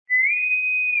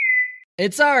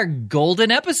It's our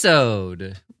golden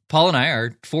episode. Paul and I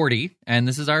are 40, and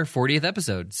this is our 40th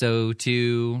episode. So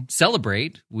to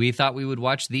celebrate, we thought we would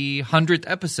watch the 100th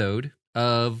episode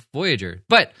of Voyager.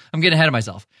 But I'm getting ahead of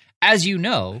myself. As you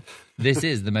know, this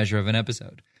is the measure of an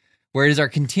episode, where it is our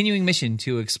continuing mission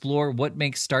to explore what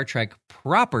makes Star Trek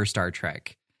proper Star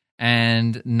Trek,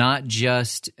 and not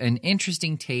just an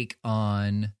interesting take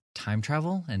on time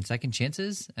travel and second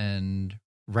chances and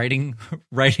righting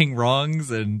wrongs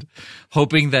and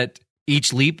hoping that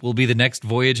each leap will be the next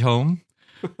voyage home.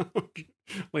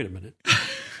 Wait a minute.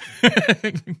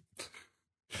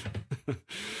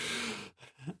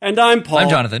 And I'm Paul. I'm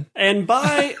Jonathan. And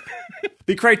by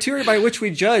the criteria by which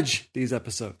we judge these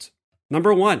episodes,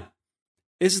 number one,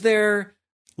 is there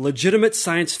legitimate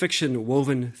science fiction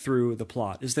woven through the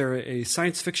plot? Is there a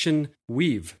science fiction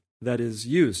weave that is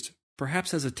used,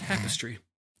 perhaps as a tapestry?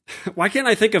 Why can't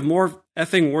I think of more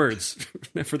effing words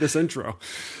for this intro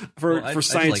for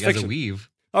science fiction? As a weave.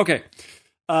 Okay.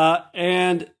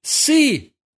 And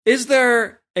C, is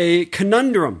there a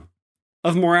conundrum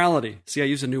of morality? See, I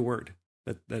used a new word.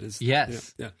 That is,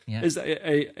 yes. Yeah. Yeah. Is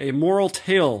a moral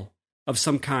tale of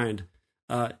some kind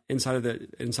inside of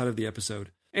the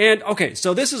episode. And okay,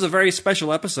 so this is a very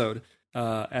special episode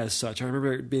as such. I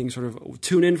remember it being sort of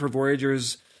tune in for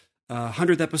Voyager's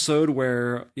 100th episode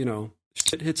where,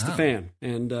 shit hits the fan,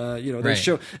 and they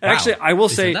show. Wow. Actually, I will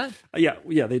say, yeah,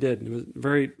 they did. It was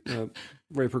very,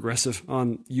 very progressive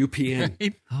on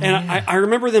UPN, right? I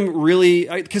remember them really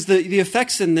because the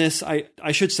effects in this,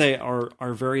 I should say,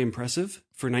 are very impressive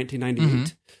for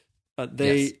 1998.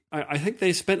 Yes. I think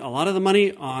they spent a lot of the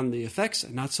money on the effects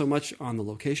and not so much on the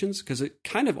locations, because it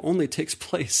kind of only takes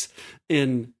place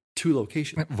in two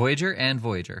locations. Voyager and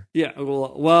Voyager. Yeah,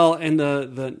 well, and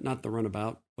the not the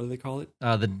runabout. What do they call it?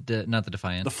 Not the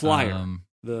Defiant. The Flyer.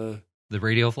 The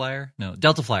Radio Flyer? No,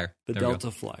 Delta Flyer. The Delta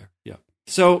Flyer. Yeah.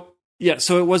 So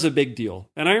it was a big deal,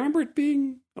 and I remember it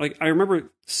being like, I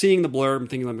remember seeing the blurb and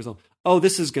thinking to myself, "Oh,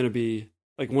 this is going to be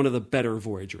like one of the better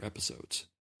Voyager episodes."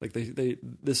 Like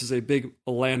this is a big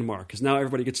landmark, because now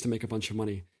everybody gets to make a bunch of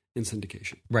money in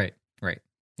syndication. Right.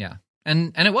 Yeah.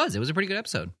 And it was a pretty good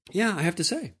episode. Yeah, I have to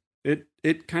say.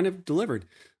 It kind of delivered.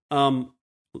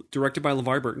 Directed by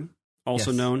LeVar Burton,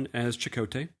 also known as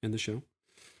Chakotay in the show.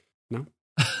 No?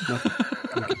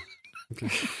 Nothing? Okay.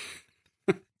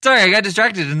 Sorry, I got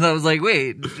distracted and I was like,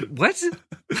 wait, what?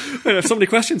 I have so many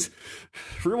questions.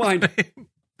 Rewind.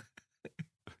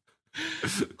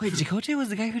 Wait, Chakotay was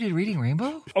the guy who did Reading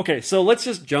Rainbow? Okay, so let's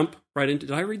just jump right into...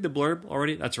 Did I read the blurb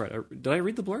already? That's right. Did I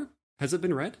read the blurb? Has it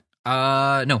been read?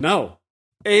 No. No.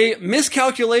 A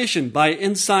miscalculation by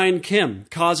Ensign Kim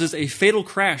causes a fatal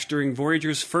crash during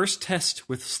Voyager's first test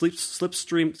with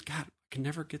slipstream... God, I can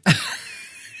never get that.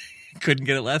 Couldn't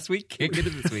get it last week, can't get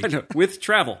it this week. No, with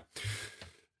travel.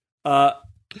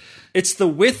 It's the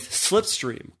with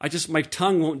slipstream. My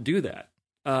tongue won't do that.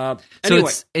 Anyway.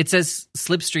 So it says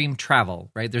slipstream travel,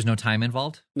 right? There's no time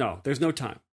involved? No, there's no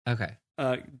time. Okay.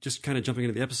 Just kind of jumping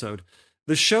into the episode.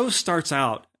 The show starts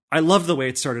out... I love the way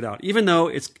it started out, even though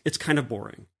it's kind of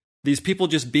boring. These people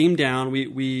just beam down.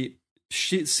 We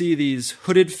see these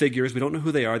hooded figures. We don't know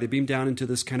who they are. They beam down into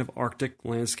this kind of Arctic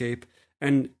landscape,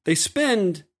 and they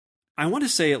spend, I want to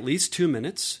say, at least 2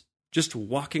 minutes just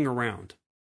walking around.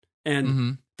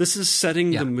 And this is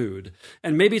setting the mood.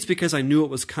 And maybe it's because I knew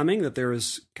it was coming, that there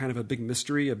is kind of a big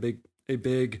mystery, a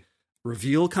big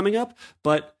reveal coming up.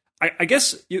 But I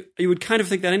guess you would kind of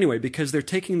think that anyway, because they're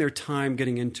taking their time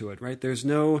getting into it, right? There's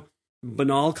no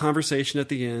banal conversation at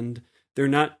the end. They're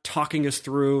not talking us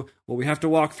through, well, we have to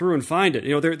walk through and find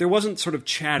it. There wasn't sort of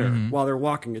chatter while they're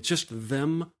walking. It's just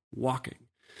them walking.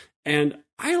 And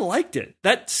I liked it.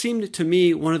 That seemed to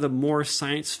me one of the more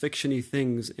science fiction-y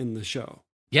things in the show.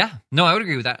 Yeah. No, I would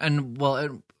agree with that. And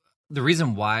well, the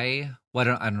reason why,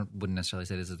 well, I wouldn't necessarily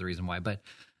say this is the reason why, but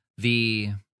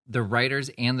the writers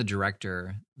and the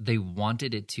director, they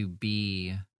wanted it to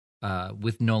be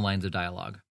with no lines of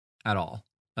dialogue at all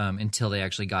until they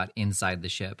actually got inside the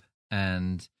ship.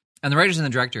 And the writers and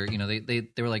the director, they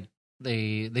were like,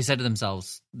 they said to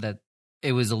themselves that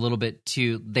it was a little bit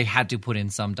too, they had to put in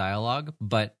some dialogue,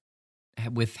 but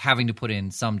with having to put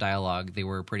in some dialogue, they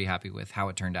were pretty happy with how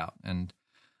it turned out. And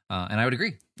I would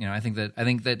agree. I think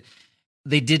that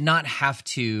they did not have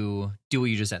to do what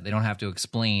you just said. They don't have to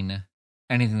explain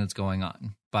anything that's going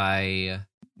on by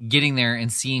getting there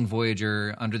and seeing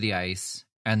Voyager under the ice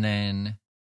and then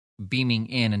beaming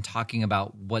in and talking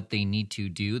about what they need to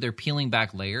do. They're peeling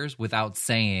back layers without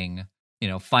saying,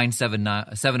 find 7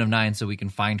 of 9 so we can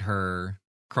find her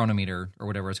chronometer or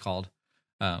whatever it's called.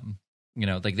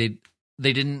 Like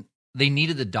they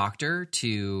needed the doctor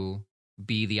to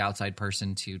be the outside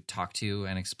person to talk to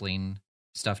and explain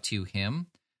stuff to him.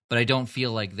 But I don't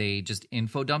feel like they just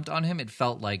info dumped on him. It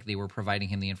felt like they were providing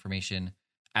him the information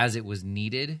as it was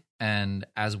needed and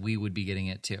as we would be getting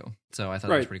it too. So I thought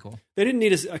that was pretty cool. They didn't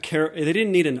need they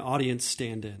didn't need an audience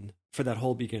stand-in for that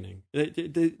whole beginning.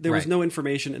 There was no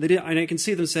information, and and I can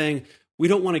see them saying, "We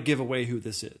don't want to give away who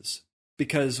this is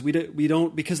because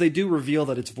because they do reveal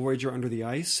that it's Voyager under the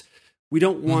ice. We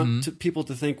don't want people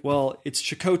to think, well, it's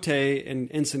Chakotay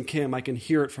and Ensign Kim. I can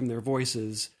hear it from their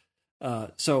voices."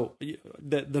 So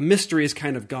the mystery is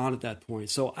kind of gone at that point.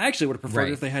 So I actually would have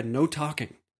preferred if they had no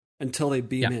talking until they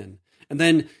beam in. And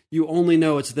then you only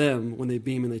know it's them when they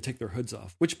beam and they take their hoods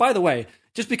off. Which, by the way,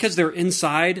 just because they're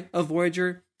inside of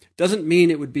Voyager doesn't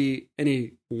mean it would be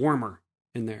any warmer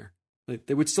in there. Like,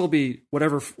 they would still be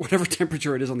whatever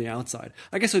temperature it is on the outside.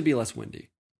 I guess it would be less windy.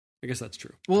 I guess that's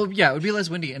true. Well, yeah, it would be less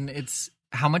windy. And it's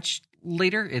how much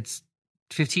later? It's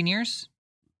 15 years?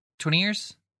 20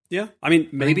 years? Yeah. I mean,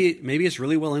 maybe it's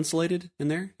really well insulated in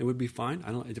there. It would be fine.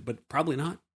 But probably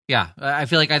not. Yeah, I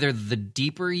feel like either the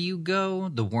deeper you go,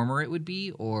 the warmer it would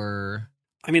be, or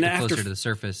closer to the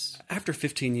surface. After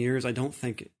 15 years, I don't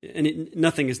think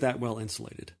nothing is that well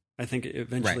insulated. I think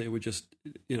eventually it would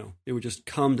just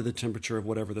come to the temperature of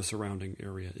whatever the surrounding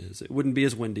area is. It wouldn't be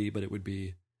as windy, but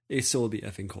it still would be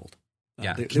effing cold.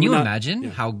 Yeah. Can you imagine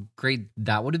how great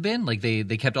that would have been? Like they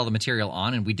kept all the material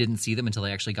on, and we didn't see them until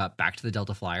they actually got back to the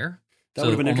Delta Flyer. That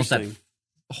would have been almost interesting.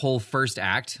 That whole first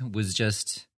act was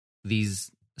just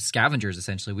these scavengers,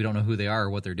 essentially. We don't know who they are or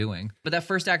what they're doing. But that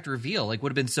first act reveal would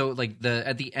have been so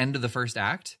at the end of the first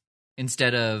act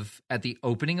instead of at the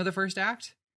opening of the first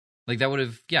act. That would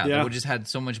have that would have just had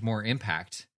so much more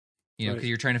impact. Because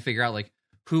you're trying to figure out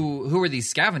who are these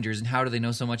scavengers and how do they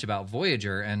know so much about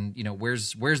Voyager, and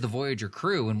where's the Voyager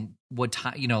crew and what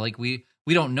time,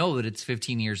 we don't know that it's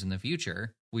 15 years in the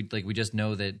future. We just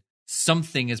know that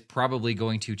something is probably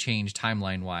going to change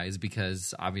timeline wise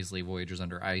because obviously Voyager's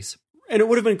under ice. And it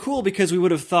would have been cool because I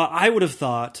would have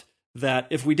thought that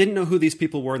if we didn't know who these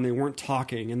people were and they weren't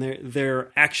talking and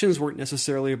their actions weren't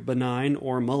necessarily benign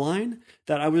or malign,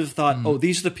 that I would have thought, oh,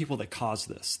 these are the people that caused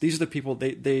this. These are the people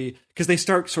because they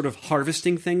start sort of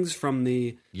harvesting things from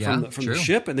the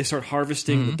ship, and they start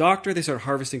harvesting the Doctor. They start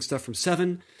harvesting stuff from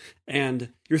Seven,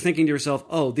 and you're thinking to yourself,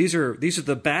 oh, these are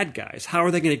the bad guys. How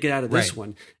are they going to get out of this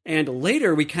one? And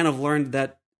later we kind of learned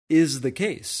that is the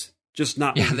case. Just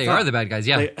not. Yeah, they are the bad guys.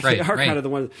 Yeah, they are kind of the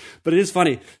ones. But it is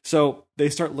funny. So they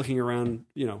start looking around,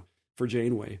 for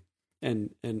Janeway,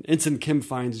 and Ensign Kim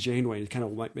finds Janeway and kind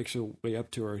of makes her way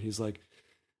up to her. And he's like,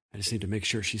 "I just need to make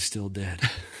sure she's still dead."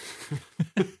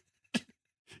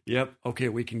 Yep. Okay,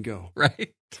 we can go.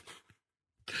 Right.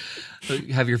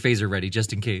 Have your phaser ready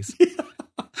just in case. It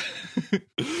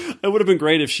would have been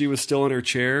great if she was still in her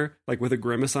chair, with a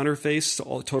grimace on her face,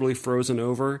 totally frozen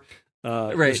over.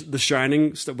 The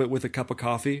Shining with a cup of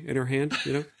coffee in her hand,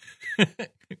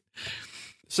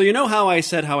 So how I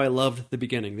said how I loved the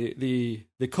beginning.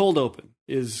 The cold open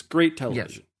is great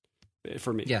television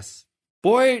for me. Yes.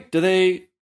 Boy, do they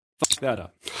fuck that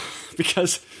up.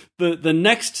 Because the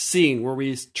next scene where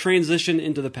we transition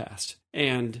into the past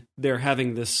and they're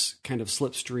having this kind of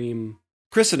slipstream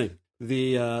christening,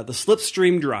 the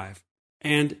slipstream drive,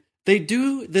 and they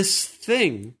do this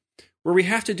thing where we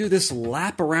have to do this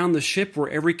lap around the ship where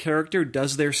every character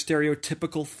does their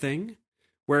stereotypical thing,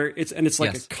 where it's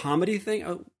like a comedy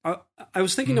thing. I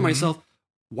was thinking to myself,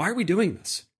 why are we doing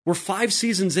this? We're 5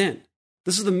 seasons in.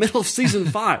 This is the middle of season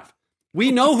 5.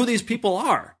 We know who these people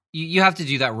are. You have to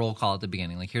do that roll call at the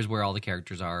beginning. Here's where all the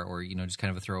characters are, or, just kind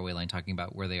of a throwaway line talking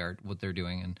about where they are, what they're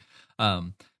doing.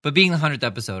 And but being the 100th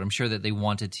episode, I'm sure that they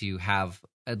wanted to have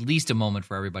at least a moment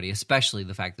for everybody, especially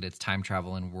the fact that it's time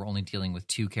travel and we're only dealing with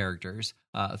 2 characters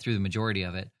through the majority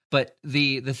of it. But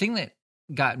the thing that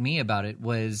got me about it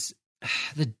was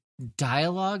the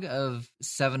dialogue of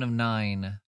 7 of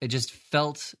 9. It just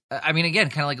felt, again,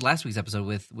 kind of like last week's episode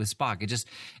with Spock.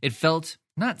 It felt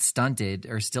not stunted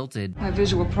or stilted. My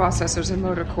visual processors and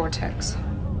motor cortex,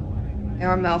 they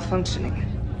are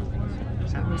malfunctioning.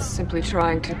 I was simply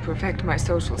trying to perfect my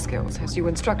social skills, as you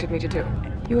instructed me to do.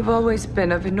 You have always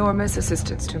been of enormous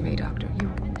assistance to me, Doctor.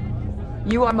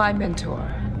 You are my mentor.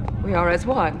 We are as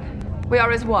one. We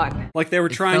are as one. They were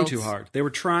trying too hard. They were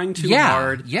trying too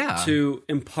hard to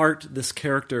impart this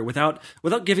character without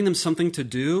giving them something to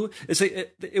do.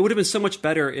 It would have been so much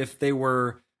better if they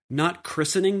were not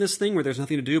christening this thing where there's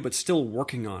nothing to do, but still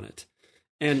working on it.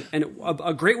 And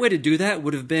a great way to do that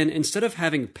would have been, instead of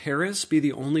having Paris be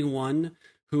the only one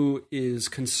who is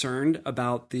concerned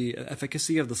about the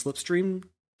efficacy of the slipstream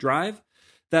drive,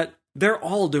 that they're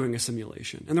all doing a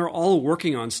simulation and they're all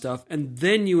working on stuff. And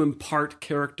then you impart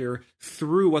character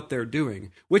through what they're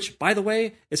doing, which, by the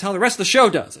way, is how the rest of the show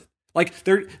does it. Like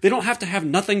they don't have to have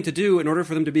nothing to do in order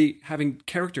for them to be having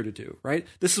character to do, right?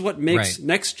 This is what makes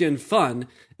Next Gen fun,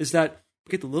 is that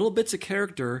we get the little bits of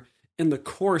character in the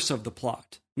course of the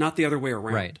plot, not the other way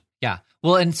around. Right. Yeah.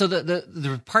 Well, and so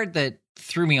the part that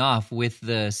threw me off with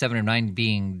the 7 of 9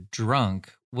 being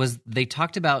drunk was they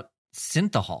talked about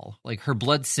synthahol, like her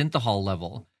blood synthahol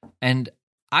level. And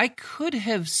I could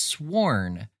have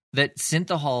sworn that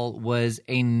synthahol was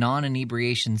a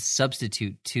non-inebriation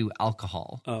substitute to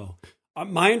alcohol. Oh,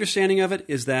 my understanding of it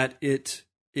is that it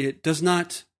does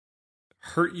not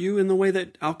hurt you in the way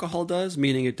that alcohol does,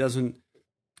 meaning it doesn't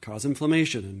cause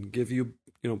inflammation and give you,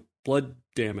 blood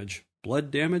damage.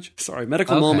 Blood damage? Sorry,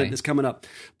 medical moment is coming up.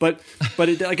 But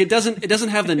it doesn't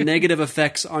have the negative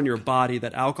effects on your body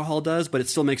that alcohol does, but it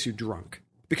still makes you drunk.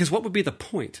 Because what would be the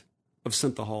point of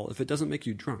synthahol if it doesn't make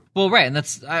you drunk? Well, right, and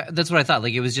that's what I thought.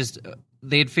 Like, it was just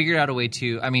they had figured out a way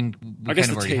to. I mean, we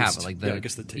kind of already have it. Like I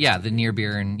guess the taste. Yeah, the near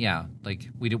beer, and like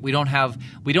we don't have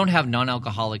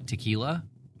non-alcoholic tequila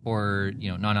or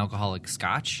non-alcoholic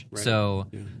scotch. Right. So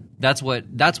that's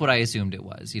what I assumed it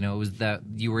was. It was that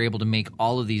you were able to make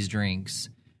all of these drinks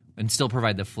and still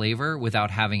provide the flavor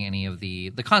without having any of the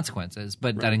consequences.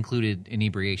 But that included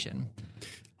inebriation.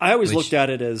 I always looked at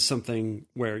it as something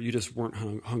where you just weren't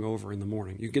hungover in the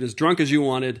morning. You get as drunk as you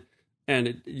wanted,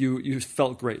 and you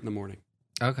felt great in the morning.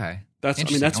 Okay, that's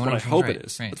what I hope it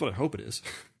is. Right. That's what I hope it is.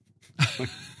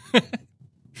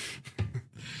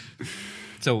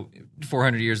 So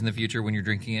 400 years in the future, when you're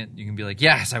drinking it, you can be like,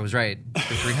 "Yes, I was right."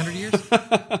 For 300 years.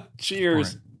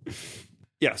 Cheers. Right.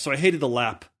 Yeah. So I hated the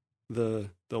lap, the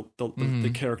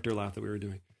character lap that we were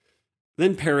doing.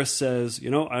 Then Paris says,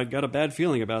 I got a bad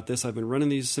feeling about this. I've been running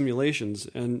these simulations.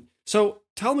 And so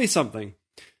tell me something.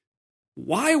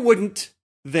 Why wouldn't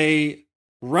they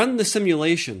run the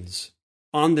simulations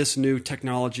on this new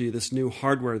technology, this new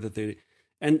hardware that they,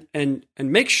 and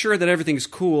make sure that everything's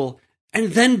cool,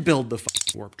 and then build the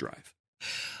warp drive?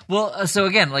 Well, so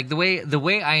again, like the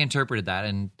way I interpreted that,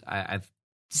 and I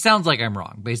sounds like I'm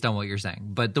wrong based on what you're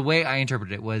saying, but the way I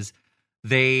interpreted it was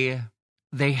they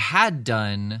had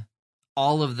done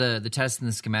all of the tests and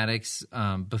the schematics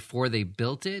before they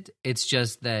built it. It's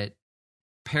just that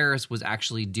Paris was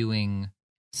actually doing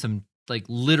some like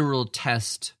literal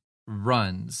test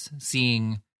runs,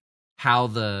 seeing how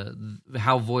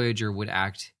Voyager would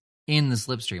act in the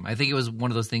slipstream. I think it was one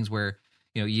of those things where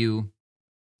you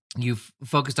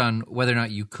focused on whether or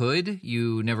not you could.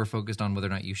 You never focused on whether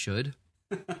or not you should.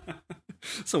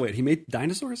 So wait, he made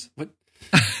dinosaurs? What?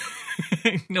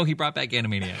 No, he brought back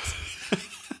Animaniacs.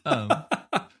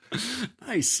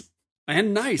 Nice.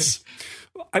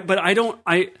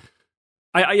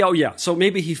 So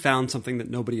maybe he found something that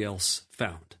nobody else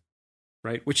found,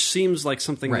 right? Which seems like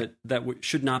something that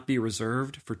should not be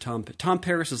reserved for Tom. Tom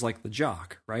Paris is like the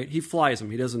jock, right? He flies them.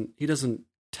 He doesn't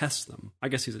test them. I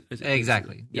guess he's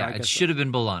exactly. It should have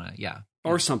been B'Elanna. Yeah,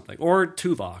 or something, or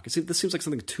Tuvok. This seems like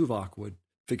something Tuvok would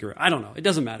figure out. I don't know. It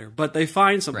doesn't matter. But they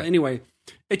find something anyway.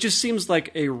 It just seems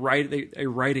like a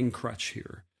writing crutch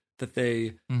here. That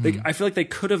they I feel like they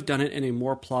could have done it in a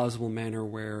more plausible manner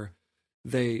where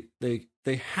they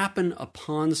happen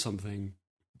upon something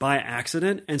by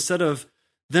accident instead of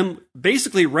them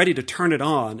basically ready to turn it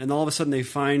on, and all of a sudden they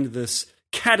find this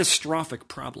catastrophic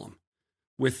problem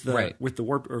with the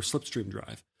warp or slipstream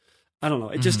drive. I don't know.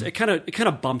 It just it kind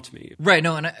of bumped me. Right.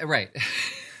 No. And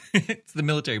it's the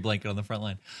military blanket on the front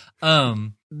line.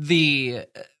 And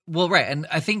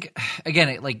I think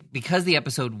again, because the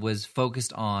episode was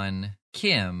focused on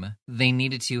Kim, they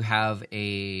needed to have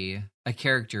a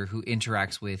character who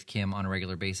interacts with Kim on a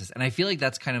regular basis, and I feel like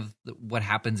that's kind of what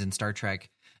happens in Star Trek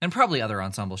and probably other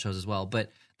ensemble shows as well. But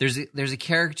there's a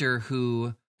character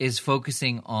who is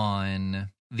focusing on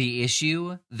the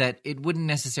issue that it wouldn't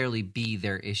necessarily be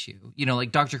their issue.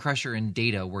 Like Dr. Crusher and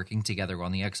Data working together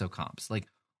on the exocomps. Like,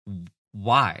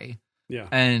 why? Yeah.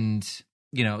 And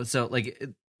so like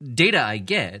Data I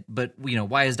get, but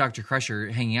why is Dr. Crusher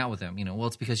hanging out with him? Well,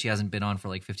 it's because she hasn't been on for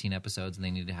like 15 episodes and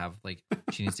they need to have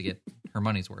she needs to get her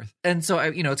money's worth. And so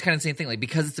it's kind of the same thing. Like,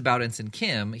 because it's about Ensign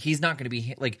Kim, he's not going to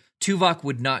be like Tuvok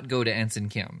would not go to Ensign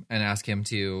Kim and ask him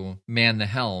to man the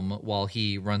helm while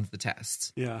he runs the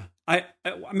tests. Yeah. I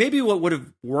maybe what would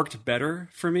have worked better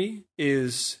for me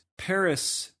is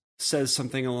Paris says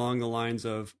something along the lines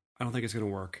of, I don't think it's going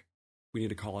to work. We need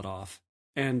to call it off.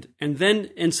 And then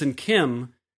Ensign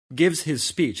Kim gives his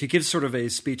speech. He gives sort of a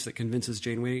speech that convinces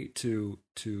Janeway to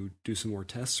do some more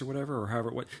tests or whatever, or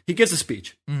however. He gives a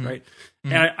speech, right?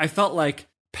 Mm-hmm. And I felt like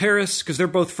Paris, because they're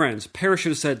both friends, Paris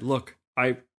should have said, look,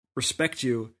 I respect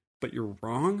you, but you're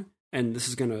wrong, and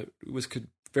this could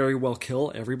very well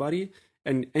kill everybody.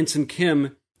 And Ensign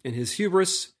Kim, in his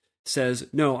hubris, says,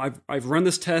 no, I've run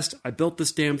this test, I built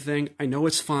this damn thing, I know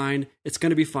it's fine, it's going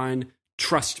to be fine,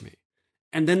 trust me.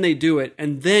 And then they do it,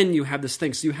 and then you have this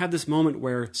thing. So you have this moment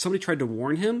where somebody tried to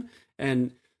warn him,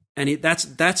 and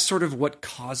that's sort of what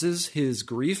causes his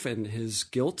grief and his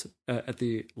guilt at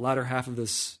the latter half of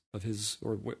his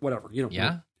or whatever,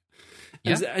 Yeah.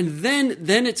 And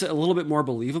then it's a little bit more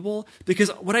believable, because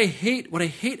what I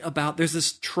hate about, there's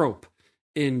this trope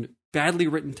in badly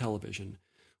written television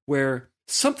where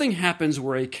something happens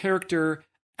where a character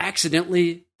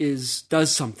accidentally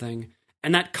does something,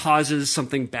 and that causes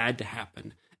something bad to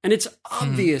happen, and it's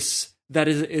obvious that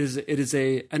it is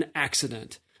an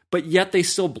accident, but yet they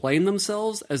still blame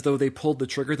themselves as though they pulled the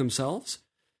trigger themselves.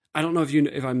 I don't know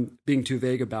if I'm being too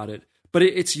vague about it, but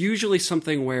it's usually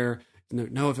something where,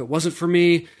 no, if it wasn't for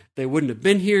me, they wouldn't have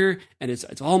been here, and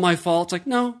it's all my fault. It's like,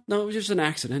 no, it was just an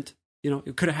accident.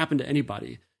 It could have happened to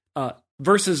anybody.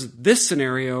 Versus this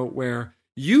scenario where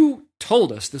you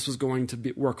told us this was going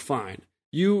to work fine.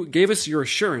 You gave us your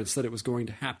assurance that it was going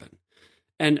to happen.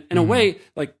 And in a way,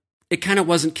 like, it kind of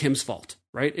wasn't Kim's fault,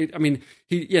 right?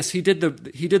 He did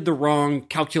the wrong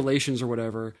calculations or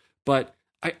whatever, but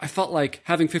I felt like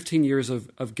having 15 years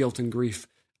of guilt and grief,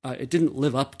 it didn't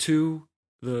live up to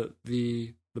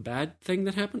the bad thing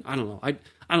that happened. I don't know. I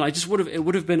don't know. It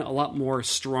would have been a lot more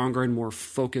stronger and more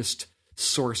focused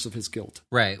source of his guilt.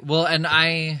 Right. Well, and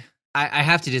I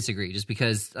have to disagree, just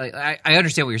because I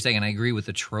understand what you're saying, and I agree with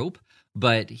the trope,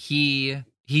 but he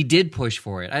did push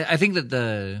for it. I think that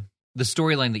the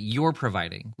storyline that you're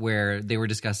providing, where they were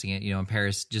discussing it, and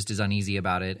Paris just is uneasy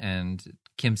about it, and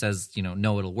Kim says,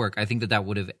 no, it'll work. I think that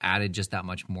would have added just that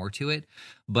much more to it.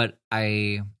 But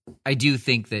I do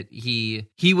think that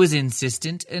he was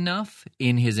insistent enough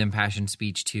in his impassioned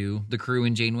speech to the crew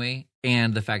in Janeway,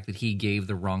 and the fact that he gave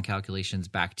the wrong calculations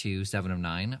back to 7 of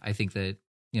 9. I think that,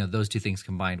 those two things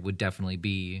combined would definitely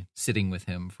be sitting with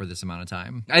him for this amount of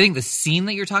time. I think the scene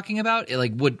that you're talking about, it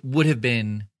would have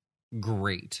been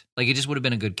great. Like, it just would have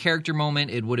been a good character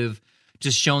moment. It would have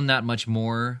just shown that much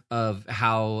more of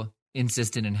how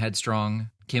insistent and headstrong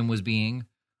Kim was being.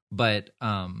 But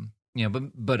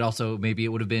but also maybe it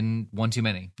would have been one too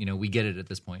many. We get it at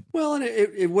this point. Well, and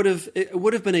it would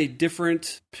have been a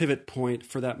different pivot point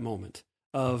for that moment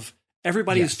of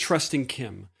everybody's trusting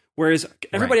Kim. Whereas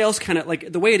everybody else kind of,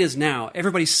 like, the way it is now,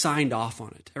 everybody signed off on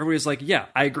it. Everybody's like, yeah,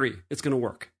 I agree, it's going to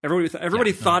work.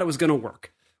 Everybody thought it was going to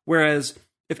work. Whereas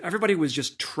if everybody was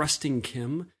just trusting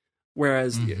Kim,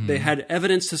 whereas they had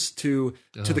evidence to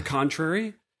the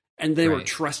contrary, and they were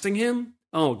trusting him,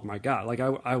 oh my God! Like,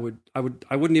 I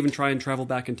wouldn't even try and travel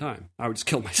back in time. I would just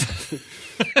kill myself.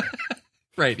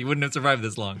 Right, you wouldn't have survived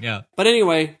this long. Yeah. But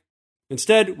anyway,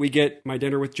 instead we get My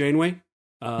Dinner with Janeway,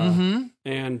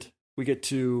 and we get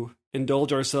to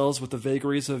indulge ourselves with the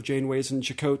vagaries of Janeway's and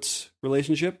Chakotay's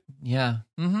relationship. Yeah.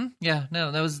 Yeah.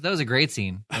 No, that was a great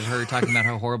scene of her talking about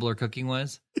how horrible her cooking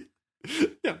was.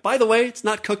 Yeah. By the way, it's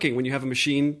not cooking when you have a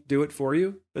machine do it for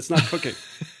you. It's not cooking.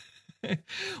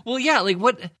 Well, yeah. Like,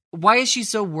 why is she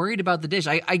so worried about the dish?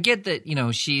 I get that,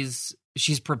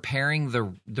 she's preparing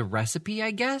the recipe,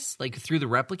 I guess, like, through the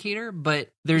replicator,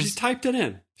 but she typed it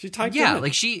in. She typed it in.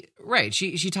 Like, she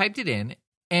typed it in.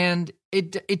 And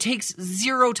it takes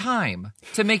zero time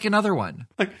to make another one.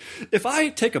 Like, if I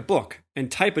take a book and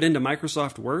type it into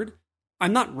Microsoft Word,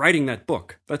 I'm not writing that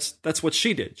book. That's what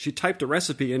she did. She typed a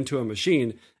recipe into a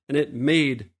machine, and it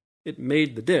made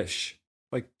the dish.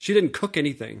 Like, she didn't cook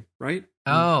anything, right?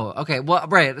 Oh, okay. Well,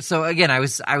 right. So again, I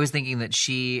was thinking that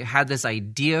she had this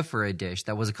idea for a dish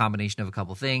that was a combination of a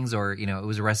couple things, or it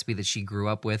was a recipe that she grew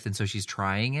up with, and so she's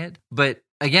trying it. But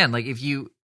again, like, if you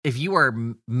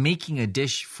are making a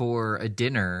dish for a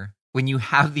dinner, when you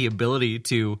have the ability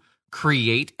to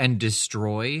create and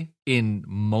destroy in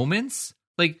moments,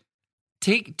 like,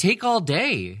 take all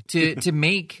day to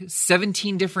make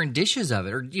 17 different dishes of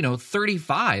it, or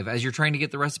 35 as you're trying to get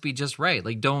the recipe just right.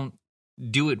 Like, don't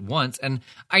do it once. And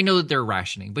I know that they're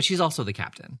rationing, but she's also the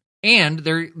captain, and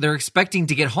they're expecting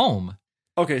to get home.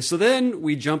 Okay, so then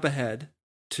we jump ahead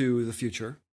to the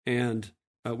future, and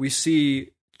we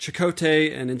see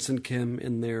Chakotay and Ensign Kim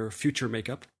in their future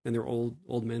makeup, in their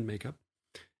old men makeup.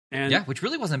 And yeah, which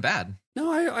really wasn't bad.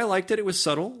 No, I liked it. It was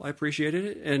subtle. I appreciated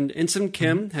it. And Ensign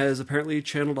Kim has apparently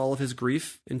channeled all of his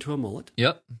grief into a mullet.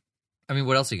 Yep. I mean,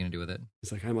 what else are you going to do with it?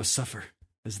 He's like, I must suffer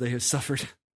as they have suffered.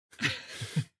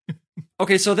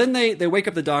 Okay, so then they wake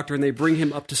up the doctor and they bring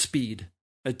him up to speed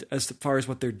as far as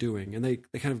what they're doing. And they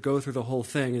kind of go through the whole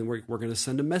thing, and we're going to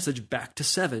send a message back to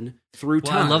Seven through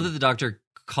time. I love that the Doctor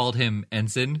called him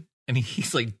Ensign, and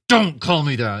he's like, "Don't call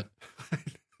me that."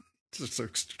 Just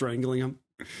like strangling him.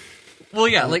 Well,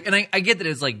 yeah, like, and I get that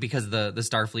it's like because of the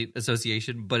Starfleet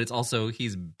Association, but it's also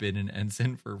he's been an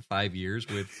ensign for 5 years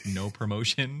with no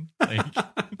promotion. Like,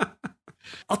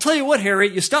 I'll tell you what,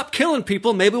 Harry, you stop killing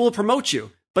people, maybe we'll promote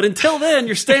you. But until then,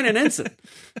 you're staying an ensign.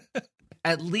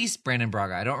 At least Brandon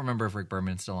Braga. I don't remember if Rick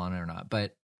Berman's still on it or not,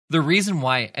 but the reason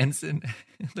why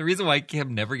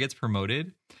Kim never gets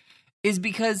promoted is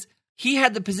because he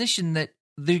had the position that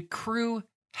the crew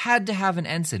had to have an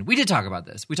ensign. We did talk about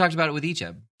this. We talked about it with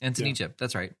Ensign Egypt.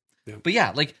 That's right. Yeah. But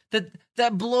yeah, like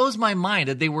that blows my mind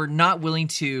that they were not willing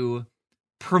to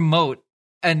promote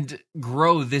and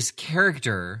grow this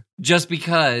character just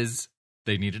because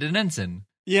they needed an ensign.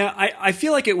 Yeah, I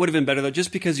feel like it would have been better though,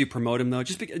 just because you promote him though,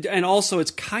 and also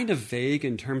it's kind of vague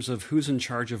in terms of who's in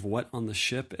charge of what on the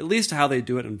ship. At least how they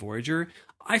do it in Voyager.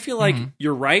 I feel like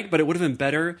you're right, but it would have been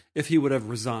better if he would have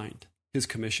resigned his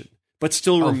commission, but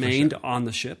still remained on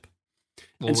the ship.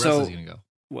 Well, and where so, else is he gonna go?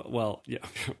 Well, yeah,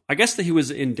 I guess that he was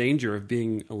in danger of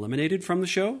being eliminated from the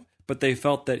show, but they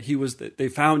felt that they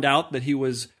found out that he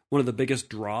was one of the biggest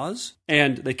draws,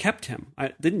 and they kept him.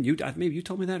 Maybe you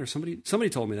told me that, or somebody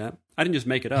told me that. I didn't just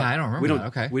make it up. Yeah, I don't remember that.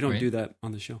 Okay. We don't do that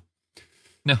on the show.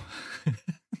 No.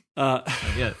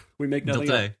 We make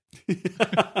nothing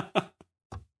up.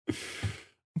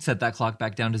 Set that clock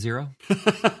back down to 0.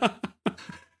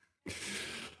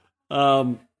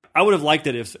 I would have liked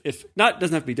it if not,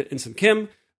 doesn't have to be Ensign Kim,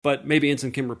 but maybe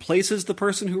Ensign Kim replaces the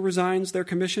person who resigns their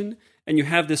commission, and you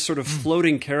have this sort of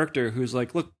floating character who's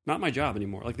like, look, not my job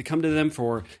anymore. Like they come to them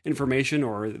for information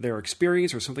or their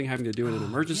experience or something having to do with an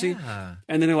emergency. Yeah.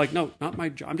 And then they're like, no, not my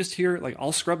job. I'm just here. Like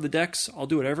I'll scrub the decks. I'll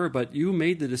do whatever. But you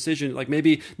made the decision. Like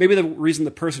maybe the reason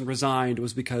the person resigned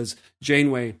was because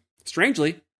Janeway,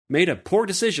 strangely, made a poor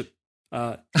decision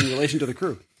in relation to the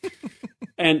crew.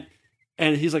 And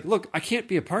he's like, look, I can't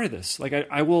be a part of this. Like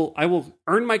I will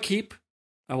earn my keep.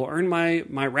 I will earn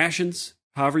my rations,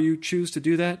 however you choose to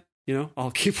do that. You know,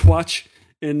 I'll keep watch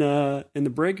in the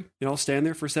brig. You know, I'll stand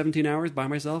there for 17 hours by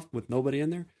myself with nobody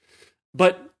in there.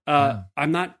 But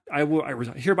I'm not. I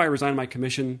hereby resign my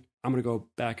commission. I'm going to go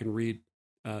back and read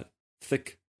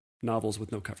thick novels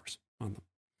with no covers on them.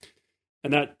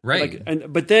 And that right.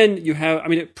 But then you have. I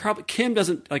mean, it probably Kim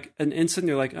doesn't like an ensign.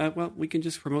 They're like, well, we can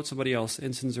just promote somebody else.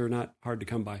 Ensigns are not hard to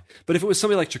come by. But if it was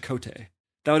somebody like Chakotay,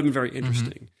 that would have been very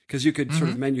interesting because you could sort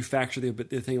of manufacture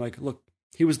the thing like, look,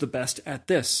 he was the best at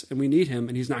this and we need him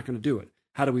and he's not going to do it.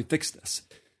 How do we fix this?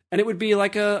 And it would be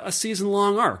like a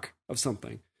season-long arc of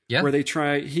something where they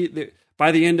try,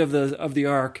 by the end of the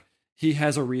arc, he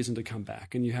has a reason to come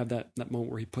back. And you have that moment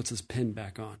where he puts his pin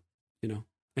back on, you know,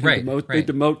 and they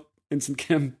demote Ensign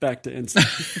Kim back to Ensign.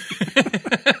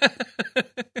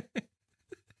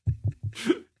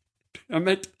 I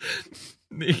meant...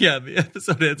 Yeah, the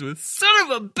episode ends with "son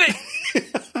of a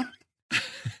bitch."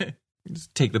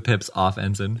 Just take the pips off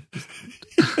Ensign.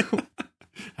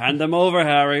 Hand them over,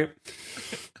 Harry.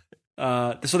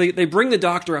 So they bring the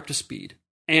Doctor up to speed,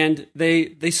 and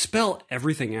they spell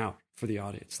everything out for the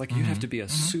audience. Like you have to be a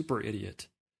super idiot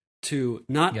to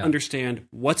not understand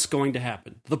what's going to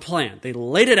happen. The plan. They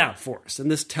laid it out for us in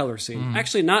this teller scene.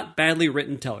 Actually, not badly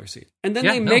written teller scene. And then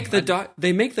they make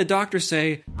the Doctor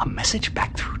say, "A message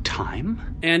back through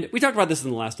time?" And we talked about this in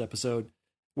the last episode,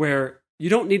 where you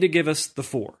don't need to give us the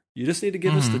 4. You just need to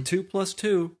give us the 2 plus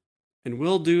 2, and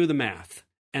we'll do the math.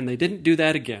 And they didn't do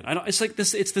that again. It's like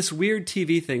this. It's this weird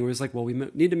TV thing where it's like, well, we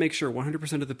need to make sure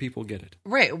 100% of the people get it.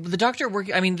 Right. The Doctor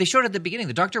working. I mean, they showed at the beginning.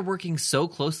 The Doctor working so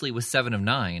closely with 7 of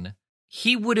 9,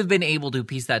 he would have been able to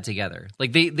piece that together.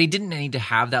 Like they didn't need to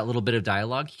have that little bit of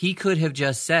dialogue. He could have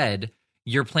just said,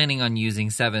 "You're planning on using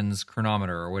 7's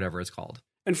chronometer or whatever it's called."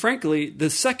 And frankly, the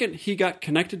second he got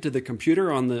connected to the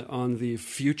computer on the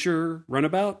future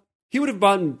runabout, he would have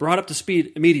been brought up to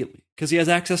speed immediately because he has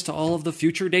access to all of the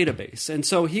future database. And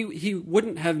so he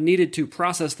wouldn't have needed to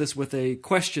process this with a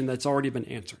question that's already been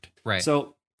answered. Right.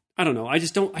 So I don't know. I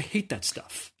hate that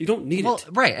stuff. You don't need it.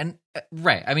 Right. And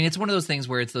right. I mean, it's one of those things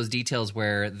where it's those details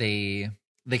where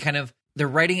they're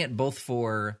writing it both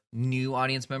for new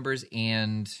audience members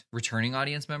and returning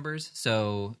audience members.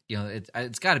 So, you know,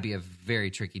 it's got to be a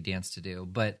very tricky dance to do.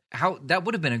 But that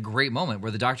would have been a great moment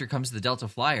where the Doctor comes to the Delta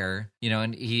Flyer, you know,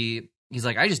 and he's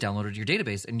like, "I just downloaded your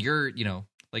database," and you're, you know,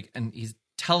 like, and he's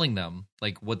telling them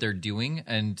like what they're doing,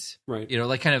 and right, you know,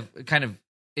 like kind of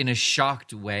in a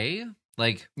shocked way.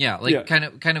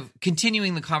 kind of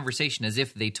continuing the conversation as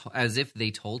if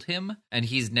they told him, and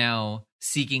he's now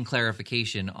seeking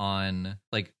clarification on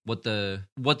like what the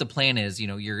plan is.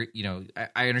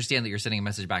 I understand that you're sending a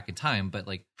message back in time, but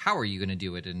like, how are you going to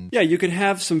do it? And you could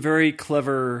have some very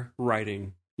clever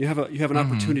writing. You have an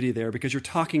opportunity there because you're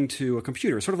talking to a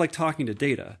computer, sort of like talking to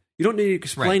Data. You don't need to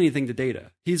explain anything to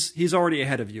Data. He's already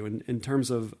ahead of you in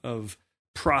terms of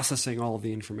processing all of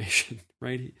the information,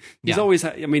 right? He's always,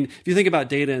 I mean, if you think about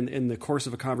Data in the course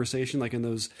of a conversation, like in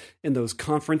those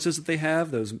conferences that they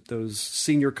have, those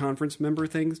senior conference member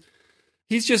things,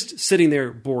 he's just sitting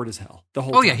there bored as hell the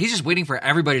whole time. Yeah, he's just waiting for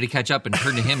everybody to catch up and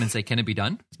turn to him and say, "Can it be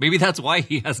done?" Maybe that's why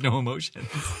he has no emotion.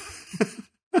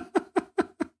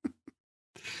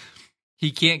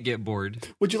 He can't get bored.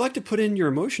 Would you like to put in your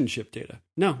emotion chip Data?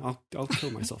 No, I'll kill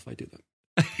myself if I do that.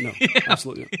 No,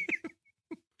 absolutely not.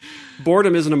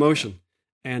 Boredom is an emotion,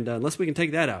 and unless we can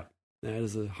take that out, that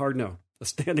is a hard no, a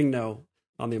standing no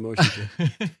on the emotion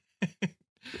chip.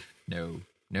 No.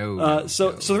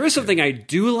 So there is something I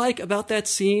do like about that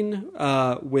scene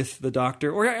with the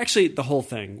Doctor, or actually the whole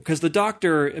thing, because the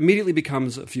Doctor immediately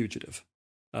becomes a fugitive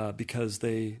because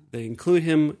they include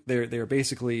him. They are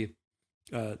basically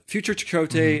future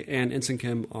Chakotay and Ensign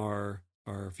Kim are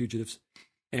fugitives.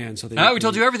 And so we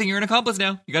told you everything. You're an accomplice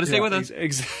now. You got to stay with us.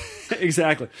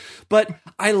 Exactly. But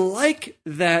I like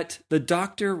that the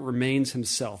Doctor remains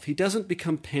himself. He doesn't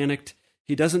become panicked.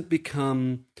 He doesn't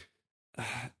become,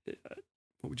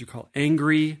 what would you call it?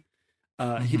 Angry.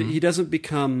 He doesn't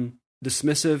become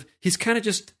dismissive. He's kind of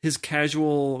just his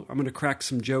casual, I'm going to crack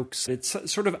some jokes. It's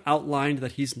sort of outlined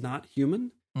that he's not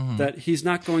human, that he's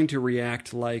not going to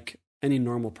react like any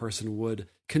normal person would,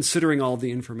 considering all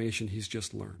the information he's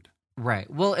just learned.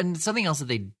 Right. Well, and something else that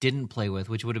they didn't play with,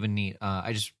 which would have been neat.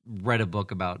 I just read a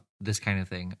book about this kind of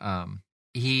thing.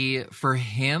 The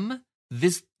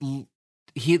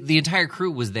entire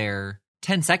crew was there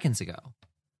 10 seconds ago,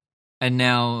 and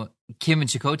now Kim and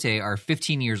Chakotay are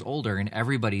 15 years older, and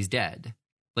everybody's dead.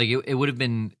 Like it would have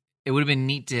been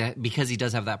neat to, because he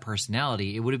does have that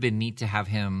personality. It would have been neat to have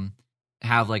him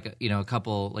have like a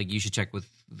couple, like, you should check with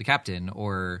the captain,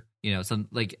 or some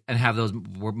like, and have those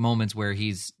moments where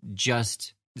he's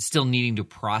just still needing to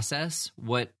process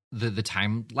what the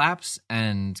time lapse,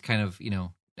 and kind of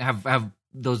have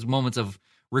those moments of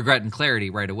regret and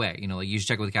clarity right away. Like, you should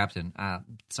check with the captain.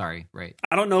 Sorry, right?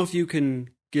 I don't know if you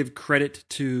can give credit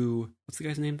to, what's the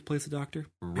guy's name that plays the Doctor?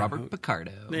 Robert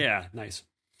Picardo. Yeah, nice.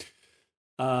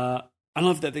 I don't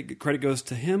know if that credit goes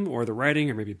to him or the writing,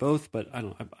 or maybe both, but I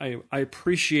don't know. I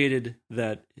appreciated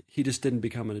that he just didn't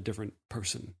become a different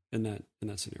person in that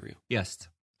scenario. Yes,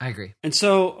 I agree. And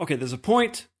so, okay, there's a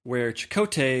point where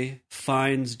Chakotay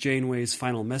finds Janeway's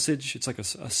final message. It's like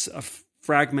a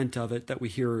fragment of it that we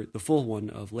hear the full one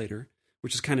of later,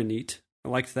 which is kind of neat. I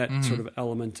liked that sort of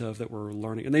element of that we're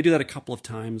learning. And they do that a couple of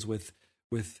times with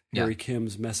Harry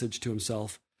Kim's message to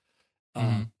himself,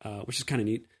 which is kind of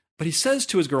neat. But he says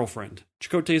to his girlfriend,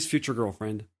 Chakotay's future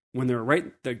girlfriend, when they're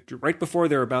right before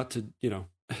they're about to,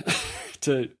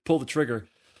 to pull the trigger,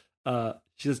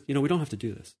 she says, we don't have to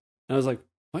do this. And I was like,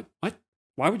 what?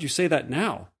 Why would you say that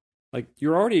now? Like,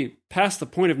 you're already past the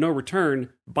point of no return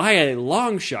by a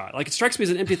long shot. Like, it strikes me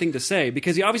as an empty thing to say,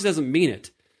 because he obviously doesn't mean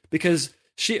it. Because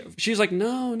she's like,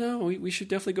 no, we should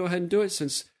definitely go ahead and do it,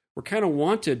 since we're kind of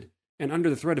wanted and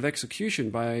under the threat of execution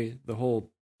by the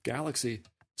whole galaxy.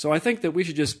 So I think that we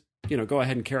should just, go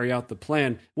ahead and carry out the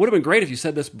plan. It would have been great if you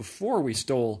said this before we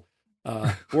stole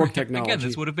warp technology. Again,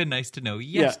 this would have been nice to know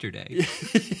yesterday.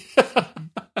 Yeah.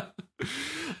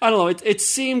 I don't know. It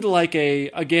seemed like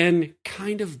again,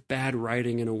 kind of bad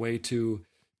writing in a way to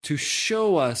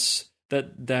show us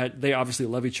that they obviously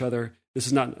love each other. This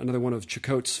is not another one of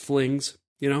Chakotay's flings,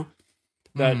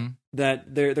 that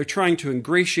they're trying to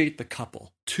ingratiate the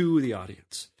couple to the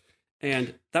audience.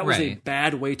 And that was a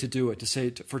bad way to do it,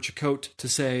 for Chakotay to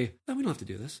say, no, we don't have to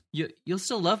do this. You'll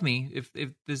still love me if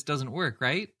this doesn't work,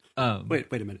 right? Wait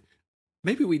a minute.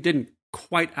 Maybe we didn't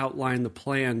quite outline the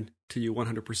plan to you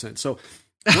 100%. So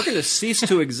we're going to cease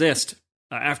to exist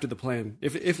after the plan.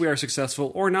 If we are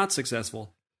successful or not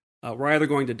successful, we're either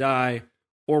going to die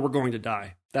or we're going to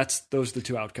die. Those are the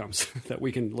two outcomes that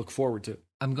we can look forward to.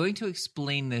 I'm going to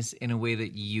explain this in a way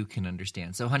that you can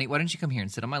understand. So, honey, why don't you come here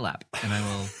and sit on my lap, and I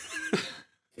will.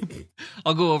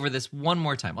 I'll go over this one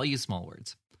more time. I'll use small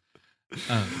words.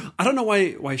 I don't know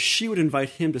why she would invite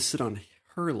him to sit on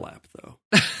her lap, though.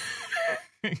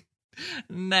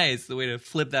 Nice, the way to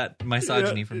flip that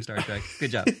misogyny from Star Trek. Good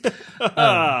job.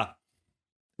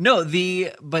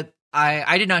 But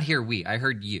I did not hear we. I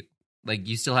heard you. Like,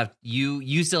 you still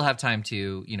have time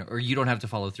to, or you don't have to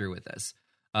follow through with this.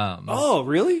 Oh,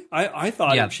 really? I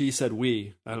thought she said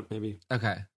we. Maybe.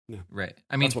 Okay. Yeah. Right.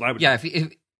 I mean, That's what I would yeah,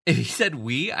 if he said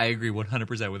we, I agree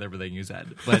 100% with everything you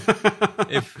said. But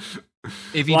if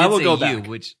he did say you, back.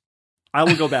 which... I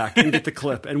will go back and get the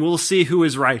clip, and we'll see who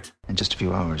is right. In just a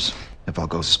few hours, if all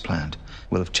goes as planned,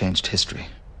 we'll have changed history.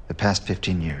 The past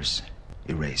 15 years,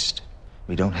 erased.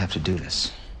 We don't have to do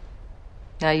this.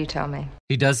 Now you tell me.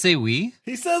 He does say we?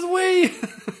 He says we.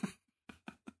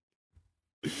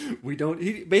 We don't.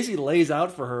 He basically lays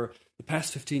out for her the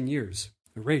past 15 years,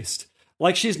 erased.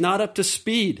 Like she's not up to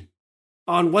speed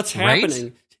on what's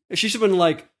happening. Right? She should have been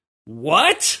like,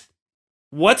 what?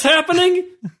 What's happening?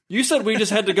 You said we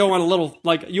just had to go on a little,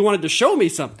 like, you wanted to show me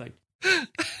something.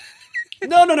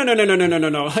 No.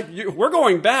 Like, we're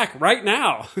going back right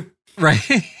now. Right.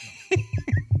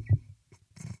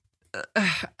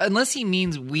 Unless he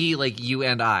means we, like you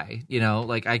and I,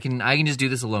 like I can just do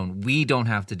this alone. We don't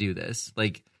have to do this.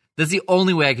 Like, that's the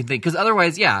only way I can think. Because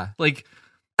otherwise, yeah, like,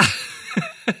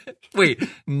 wait,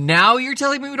 now you're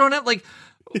telling me we don't have, like,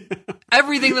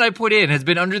 everything that I put in has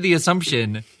been under the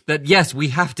assumption that, yes, we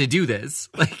have to do this.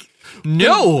 Like,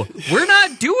 no, we're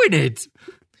not doing it.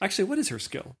 Actually, what is her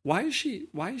skill? Why is she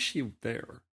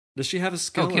there? Does she have a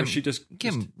skill, Kim, or she just...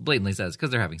 Kim blatantly says, because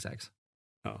they're having sex.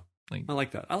 Oh, I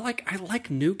like that. I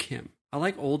like new Kim. I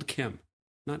like old Kim.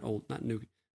 Not new.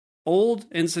 Old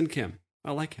Ensign Kim.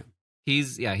 I like him.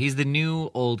 He's the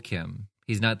new old Kim.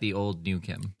 He's not the old new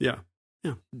Kim. Yeah.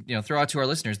 Throw out to our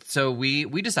listeners. So we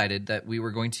decided that we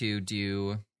were going to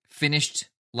do finished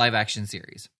live action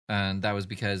series. And that was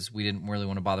because we didn't really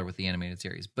want to bother with the animated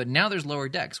series. But now there's Lower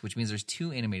Decks, which means there's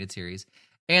 2 animated series.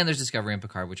 And there's Discovery and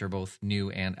Picard, which are both new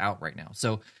and out right now.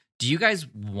 So do you guys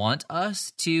want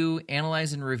us to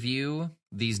analyze and review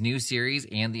these new series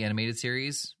and the animated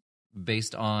series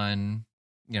based on,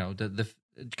 the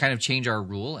kind of change our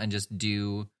rule and just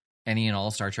do any and all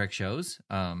Star Trek shows,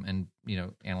 and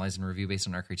analyze and review based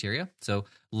on our criteria? So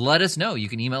let us know. You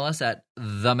can email us at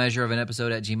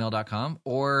themeasureofanepisode@gmail.com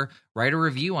or write a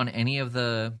review on any of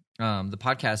the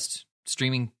podcast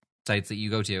streaming sites that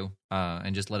you go to,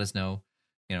 and just let us know,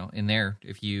 in there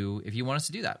if you want us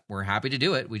to do that. We're happy to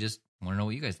do it. We just want to know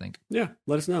what you guys think. Yeah,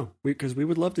 let us know, because we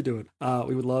would love to do it.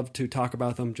 We would love to talk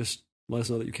about them. Just let us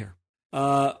know that you care.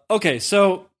 Okay,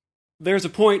 so there's a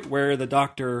point where the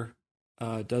Doctor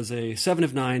does a 7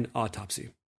 of 9 autopsy,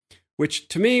 which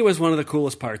to me was one of the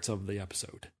coolest parts of the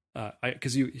episode.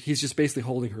 Because he's just basically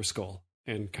holding her skull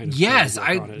and kind of yes.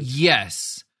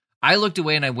 I looked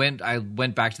away and I went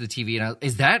back to the TV and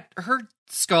is that her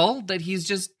skull that he's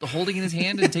just holding in his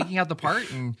hand and taking out the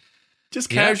part and just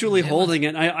casually holding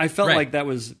it? I felt like that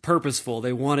was purposeful.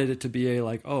 They wanted it to be a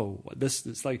like, oh, this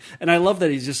is like, and I love that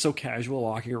he's just so casual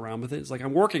walking around with it. It's like,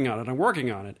 I'm working on it.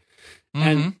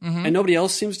 And nobody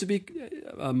else seems to be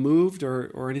moved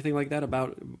or anything like that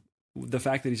about the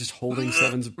fact that he's just holding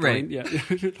Seven's brain. Yeah.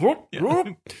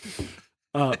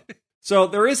 So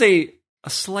there is a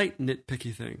slight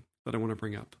nitpicky thing that I want to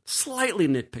bring up. Slightly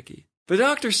nitpicky. The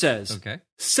Doctor says,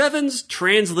 Seven's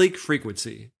transleak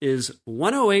frequency is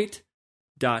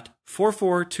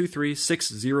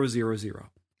 108.44236000.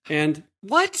 And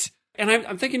what? And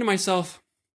I'm thinking to myself,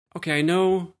 okay, I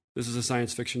know this is a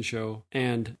science fiction show,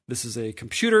 and this is a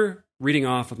computer reading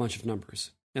off a bunch of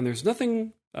numbers. And there's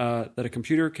nothing that a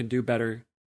computer can do better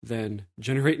than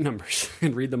generate numbers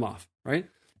and read them off, right?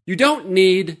 You don't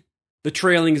need the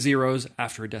trailing zeros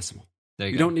after a decimal.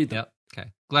 You don't need them. Yep.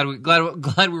 Okay. Glad we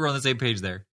were on the same page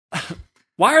there.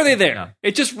 Why are they there? Yeah.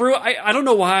 It just I don't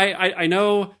know why. I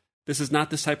know this is not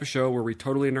this type of show where we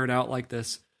totally nerd out like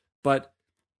this, but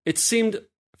it seemed,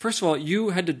 first of all,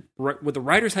 the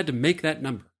writers had to make that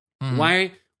number.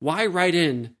 Mm-hmm. Why write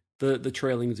in the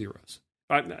trailing zeros?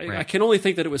 I can only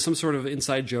think that it was some sort of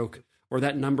inside joke, or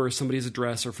that number is somebody's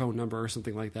address or phone number or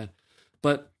something like that.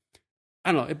 But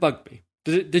I don't know. It bugged me.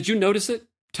 Did you notice it?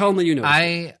 Tell them that you noticed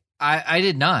it. I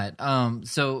did not.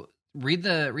 So read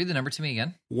the number to me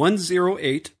again.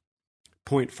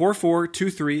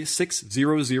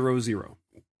 108.44236000.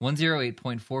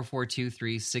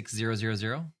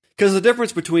 108.44236000. Because the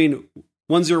difference between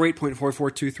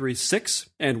 108.44236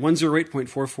 and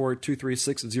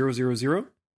 108.44236000,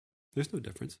 there's no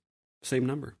difference. Same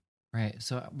number. Right.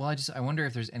 So, well, I wonder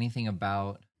if there's anything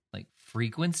about like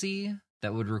frequency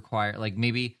that would require, like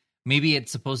maybe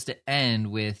it's supposed to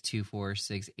end with 2, 4,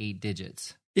 6, 8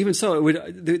 digits. Even so,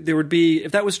 there would be,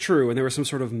 if that was true and there was some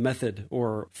sort of method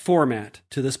or format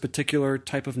to this particular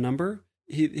type of number,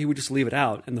 he would just leave it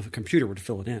out and the computer would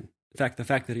fill it in. In fact, the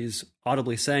fact that he's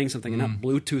audibly saying something and not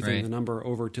Bluetoothing the number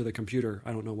over to the computer,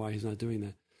 I don't know why he's not doing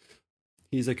that.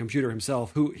 He's a computer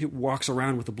himself who walks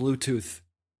around with a Bluetooth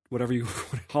whatever you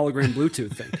hologram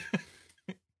Bluetooth thing.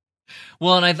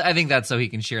 Well, and I think that's so he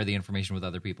can share the information with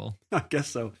other people. I guess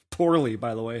so. Poorly,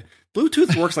 by the way.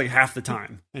 Bluetooth works like half the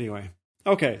time. Anyway.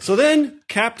 Okay, so then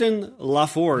Captain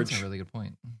LaForge That's a really good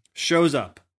point. shows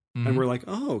up. And we're like,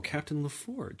 oh, Captain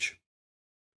LaForge.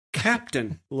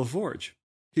 Captain LaForge.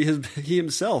 He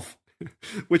himself,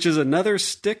 which is another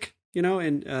stick,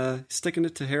 and sticking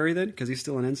it to Harry then, because he's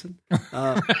still an ensign.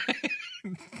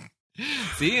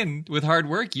 See, and with hard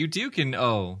work, you too can.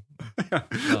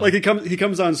 Like he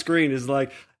comes on screen, is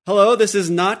like, hello, this is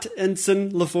not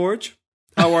Ensign LaForge.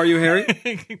 How are you, Harry?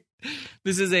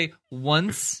 This is a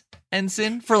once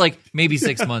ensign for like maybe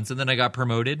 6 months, and then I got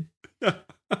promoted.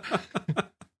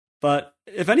 But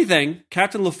if anything,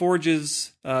 Captain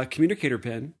LaForge's communicator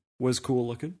pin was cool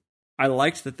looking. I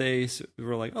liked that they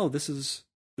were like, oh, this is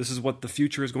what the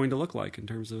future is going to look like in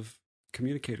terms of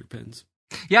communicator pins.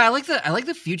 Yeah, I like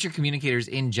the future communicators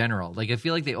in general. Like, I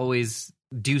feel like they always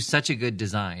do such a good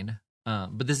design.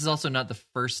 But this is also not the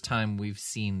first time we've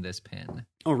seen this pin.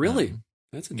 Oh, really?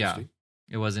 That's interesting.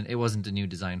 Yeah, it wasn't a new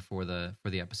design for the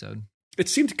episode. It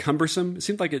seemed cumbersome. It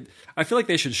seemed like it. I feel like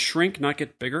they should shrink, not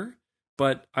get bigger.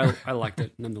 But I liked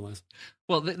it nonetheless.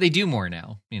 Well, they do more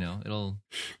now. It'll.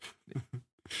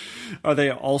 Are they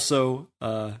also?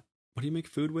 What do you make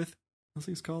food with? What's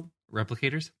things called?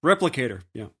 Replicators. Replicator.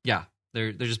 Yeah. Yeah,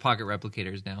 they're just pocket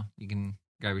replicators now. You can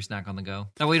grab your snack on the go.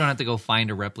 That way, you don't have to go find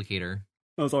a replicator.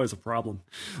 That was always a problem.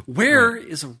 Where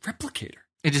is a replicator?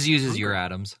 It just uses your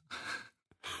atoms.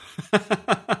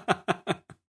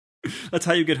 That's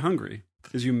how you get hungry,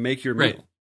 is you make your meal.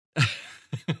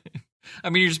 I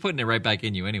mean, you're just putting it right back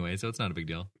in you anyway, so it's not a big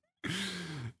deal.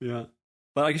 Yeah.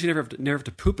 But I guess you never have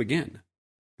to poop again.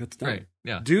 That's done. Right,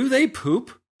 yeah. Do they poop?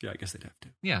 Yeah, I guess they'd have to.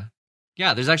 Yeah.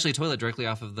 Yeah, there's actually a toilet directly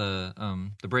off of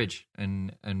the bridge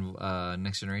and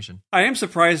Next Generation. I am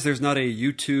surprised there's not a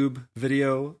YouTube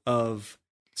video of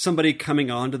somebody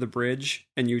coming onto the bridge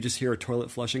and you just hear a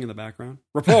toilet flushing in the background.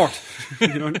 Report.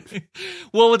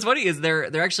 Well, what's funny is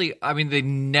they're actually, I mean, they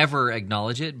never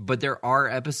acknowledge it, but there are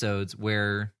episodes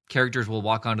where characters will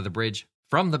walk onto the bridge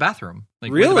from the bathroom.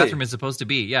 Like, really? where the bathroom is supposed to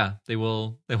be. Yeah, they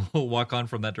will walk on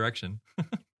from that direction.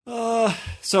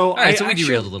 So all right, so we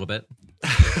derailed a little bit.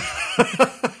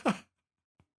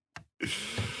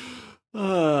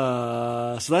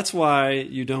 So that's why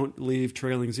you don't leave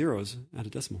trailing zeros at a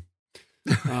decimal.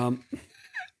 It's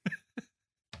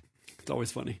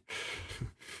always funny.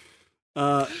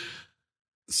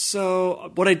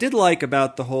 So what I did like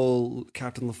about the whole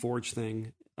Captain LaForge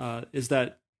thing is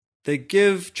that they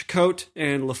give Chakotay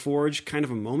and LaForge kind of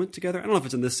a moment together. I don't know if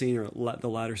it's in this scene or the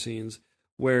latter scenes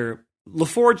where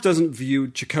LaForge doesn't view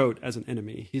Chakotay as an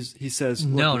enemy. He says,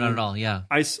 no, not at all. Yeah,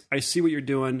 I see what you're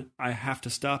doing. I have to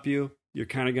stop you. You're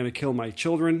kind of going to kill my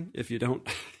children if you don't.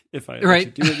 If I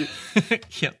right. do it.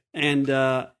 Yep. And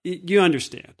you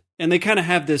understand. And they kind of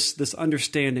have this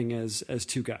understanding as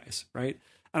two guys, right?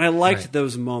 And I liked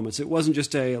those moments. It wasn't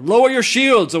just a lower your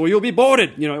shields or you'll be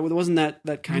boarded. It wasn't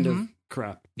that kind of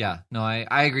crap. Yeah, no,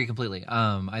 I agree completely.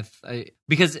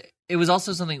 Because it was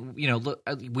also something, look,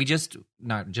 we just,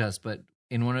 not just, but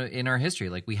in our history,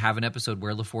 like, we have an episode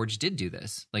where LaForge did do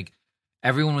this. Like,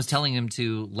 everyone was telling him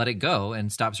to let it go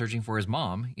and stop searching for his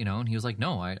mom, and he was like,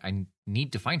 no, I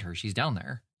need to find her. She's down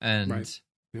there. And, right.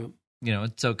 Yep.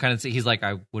 So kind of, he's like,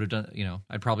 I would have done,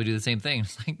 I'd probably do the same thing.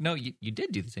 It's like, no, you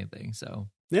did do the same thing. So,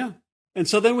 yeah. And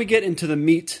so then we get into the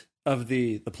meat of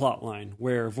the plot line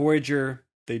where Voyager,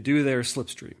 they do their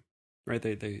slipstream, right?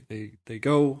 They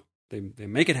go, they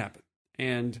make it happen.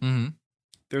 And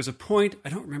there's a point, I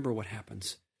don't remember what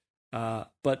happens,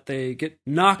 but they get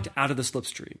knocked out of the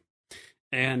slipstream.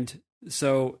 And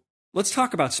so let's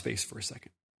talk about space for a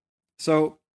second.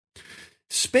 So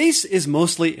space is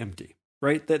mostly empty,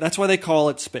 right? That's why they call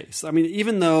it space. I mean,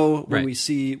 even though when we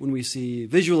see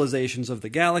visualizations of the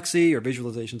galaxy or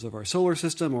visualizations of our solar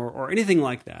system or anything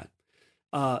like that,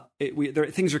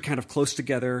 things are kind of close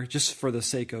together just for the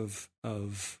sake of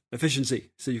efficiency.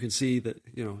 So you can see that,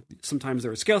 sometimes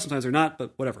they're at scale, sometimes they're not,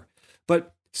 but whatever.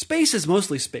 But space is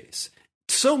mostly space.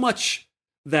 So much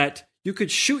that you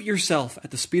could shoot yourself at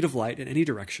the speed of light in any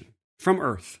direction from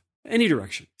Earth, any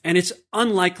direction. And it's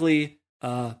unlikely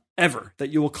ever that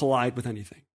you will collide with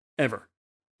anything, ever.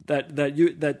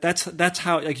 That's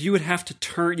how, like, you would have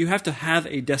to you have to have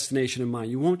a destination in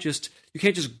mind. You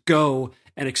can't just go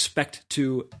and expect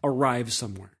to arrive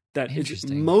somewhere. That it's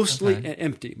mostly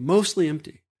empty, mostly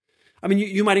empty. I mean,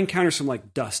 you might encounter some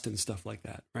like dust and stuff like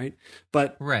that, right?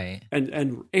 But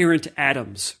and errant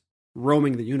atoms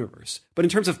roaming the universe. But in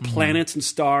terms of planets and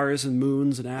stars and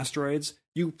moons and asteroids,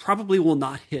 you probably will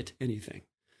not hit anything.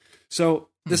 So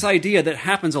This idea that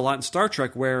happens a lot in Star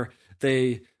Trek where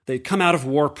they come out of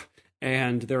warp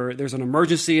and there's an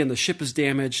emergency and the ship is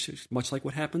damaged, much like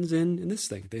what happens in this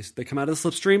thing. They come out of the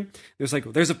slipstream.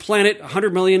 There's a planet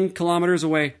 100 million kilometers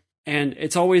away, and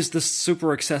it's always this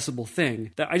super accessible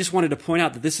thing. That I just wanted to point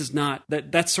out that this is not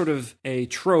that's sort of a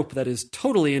trope that is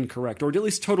totally incorrect, or at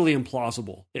least totally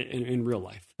implausible in real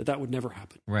life. That would never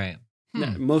happen. Right.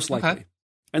 Most likely, Okay.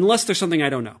 unless there's something I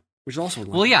don't know, which is also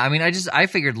unlikely. Well, yeah. I mean, I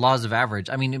figured laws of average.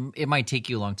 I mean, it might take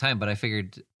you a long time, but I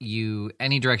figured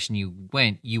any direction you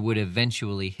went, you would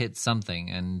eventually hit something.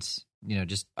 And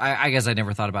I guess I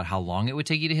never thought about how long it would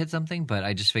take you to hit something, but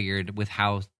I just figured with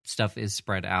how stuff is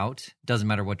spread out, doesn't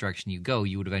matter what direction you go,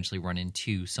 you would eventually run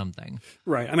into something.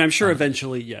 Right. I mean, I'm sure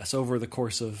eventually, yes, over the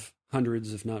course of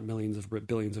hundreds, if not millions of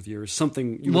billions of years,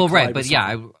 something. You would collide with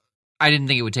something. I didn't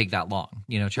think it would take that long.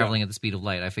 Traveling at the speed of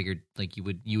light, I figured like you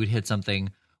would hit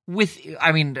something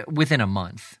within a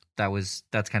month.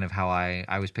 That's kind of how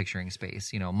I was picturing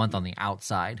space. A month on the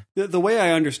outside. The way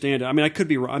I understand it, I mean, I could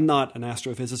be wrong. I'm not an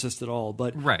astrophysicist at all,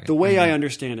 but right. The way I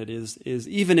understand it is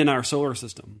even in our solar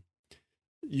system,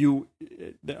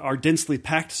 our densely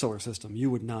packed solar system, you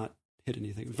would not hit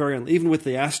anything. Even with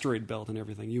the asteroid belt and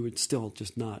everything, you would still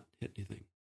just not hit anything.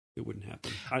 It wouldn't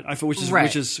happen. I feel which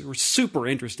is super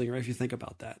interesting, right? If you think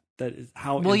about that is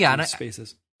how empty space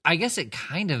is. I guess it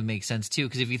kind of makes sense too,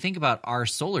 because if you think about our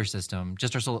solar system,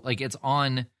 just our solar, like it's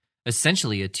on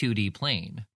essentially a 2D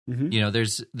plane. Mm-hmm.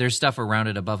 There's stuff around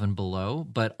it above and below,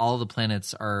 but all the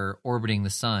planets are orbiting the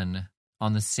sun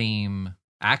on the same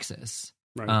axis.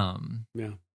 Right.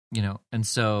 And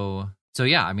so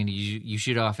yeah, I mean, you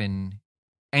shoot off in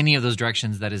any of those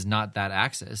directions that is not that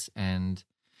axis, and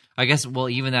I guess, well,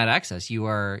 even that axis,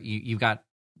 you've got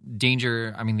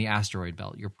danger. I mean, the asteroid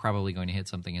belt, you're probably going to hit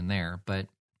something in there, but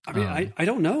I mean, I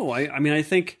don't know. I mean, I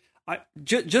think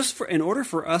in order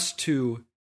for us to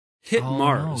hit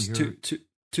Mars,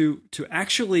 to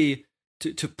actually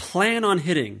plan on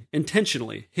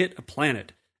intentionally hit a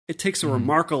planet, it takes a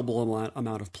remarkable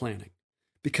amount of planning,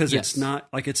 because it's not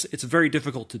like it's very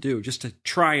difficult to do just to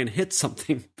try and hit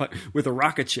something, but with a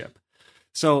rocket ship.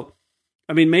 So,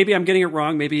 I mean, maybe I'm getting it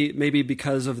wrong. Maybe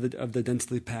because of the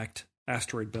densely packed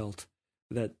asteroid belt,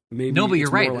 that maybe no, but you're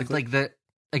right. Likely. Like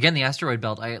the asteroid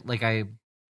belt. I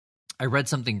read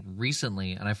something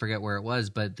recently, and I forget where it was,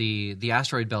 but the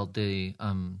asteroid belt, the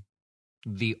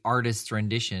artist's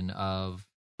rendition of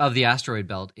the asteroid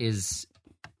belt is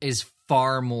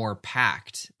far more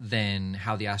packed than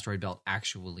how the asteroid belt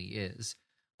actually is.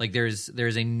 Like there's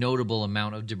a notable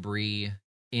amount of debris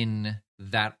in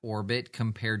that orbit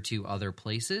compared to other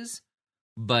places,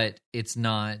 but it's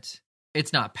not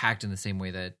packed in the same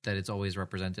way that it's always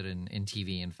represented in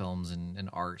TV and films and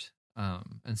art.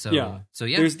 And so yeah.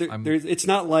 It's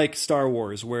not like Star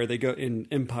Wars, where they go in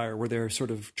Empire, where they're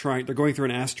sort of they're going through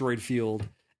an asteroid field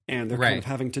and they're kind of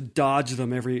having to dodge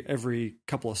them every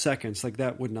couple of seconds. Like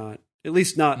that would not, at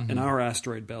least not in our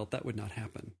asteroid belt, that would not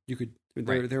happen.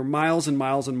 They're miles and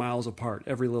miles and miles apart,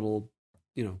 every little,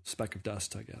 speck of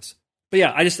dust, I guess. But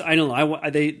yeah, I don't know.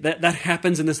 That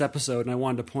happens in this episode, and I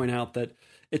wanted to point out that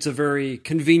it's a very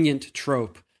convenient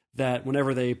trope that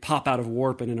whenever they pop out of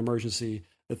warp in an emergency,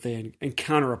 that they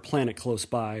encounter a planet close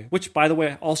by, which, by the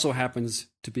way, also happens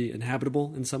to be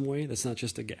inhabitable in some way. That's not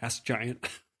just a gas giant.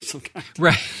 Some kind.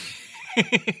 Right.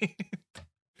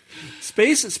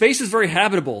 Space is very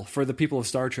habitable for the people of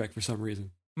Star Trek for some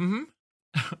reason. Mm-hmm.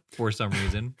 For some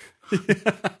reason.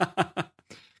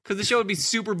 Because the show would be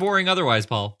super boring otherwise,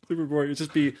 Paul. Super boring. It'd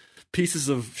just be pieces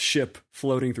of ship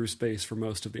floating through space for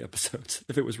most of the episodes,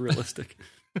 if it was realistic.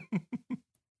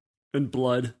 And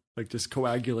blood, like just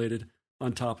coagulated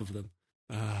on top of them.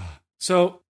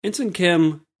 So Ensign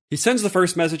Kim, he sends the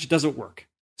first message, it doesn't work.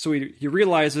 So he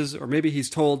realizes, or maybe he's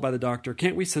told by the doctor,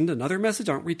 can't we send another message?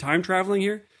 Aren't we time traveling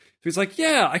here? So he's like,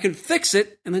 yeah, I can fix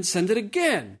it and then send it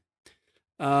again.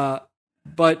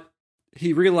 But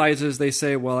he realizes, they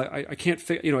say, well, I can't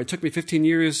fix, it took me 15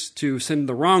 years to send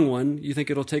the wrong one. You think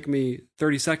it'll take me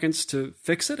 30 seconds to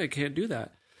fix it? I can't do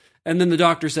that. And then the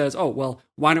doctor says, oh, well,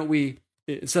 why don't we,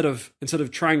 instead of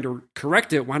trying to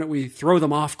correct it, why don't we throw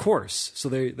them off course so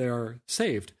they are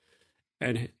saved?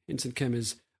 And Ensign Kim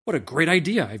is, what a great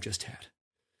idea I've just had.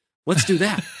 Let's do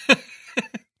that.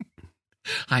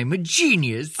 I'm a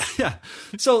genius. Yeah.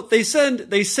 So they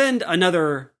send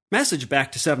another message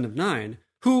back to 7 of 9,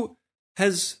 who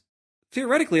has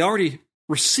theoretically already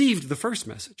received the first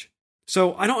message.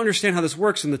 So I don't understand how this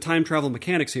works in the time travel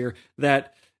mechanics here,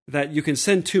 that you can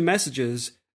send two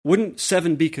messages. Wouldn't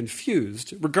 7 be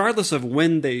confused, regardless of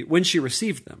when she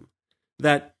received them,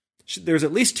 that there's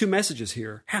at least two messages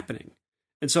here happening,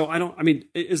 And so I mean,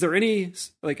 is there any,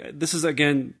 like, this is,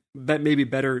 again, maybe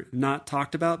better not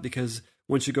talked about, because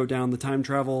once you go down the time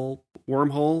travel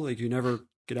wormhole, like, you never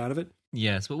get out of it.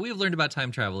 Yes, what we've learned about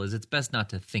time travel is it's best not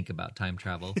to think about time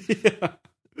travel. Yeah.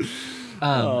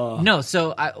 No,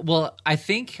 so I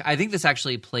think this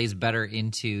actually plays better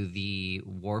into the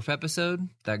Worf episode,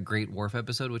 that great Worf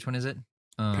episode. Which one is it?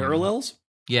 Parallels?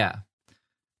 Yeah,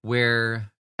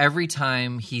 where every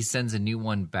time he sends a new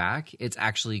one back, it's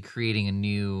actually creating a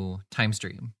new time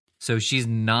stream. So she's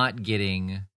not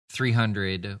getting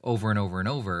 300 over and over and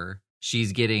over.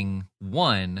 She's getting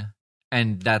one,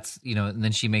 and that's, and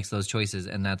then she makes those choices,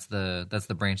 and that's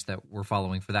the branch that we're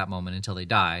following for that moment until they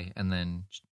die, and then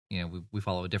we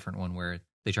follow a different one where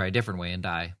they try a different way and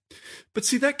die. But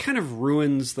see, that kind of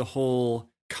ruins the whole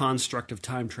construct of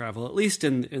time travel, at least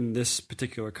in this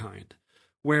particular kind,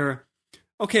 where,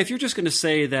 okay, if you're just going to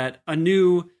say that a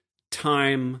new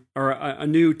time or a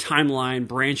new timeline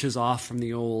branches off from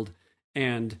the old,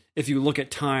 and if you look at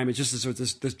time, it's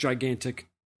just this gigantic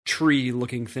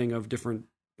tree-looking thing of different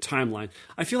timeline.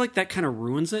 I feel like that kind of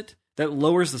ruins it. That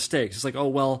lowers the stakes. It's like, oh,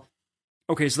 well,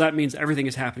 okay, so that means everything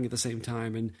is happening at the same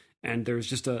time, and there's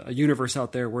just a universe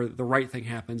out there where the right thing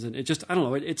happens, and it just, I don't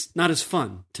know, it's not as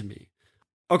fun to me.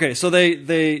 Okay, so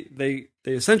they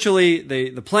essentially,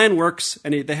 the plan works,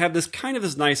 and they have this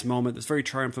nice moment, this very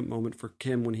triumphant moment for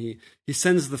Kim when he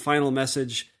sends the final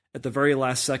message at the very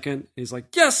last second. He's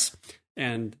like, yes,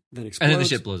 and then explodes. And then the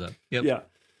ship blows up. Yep. Yeah.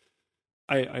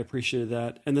 I appreciated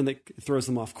that. And then it throws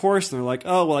them off course, and they're like,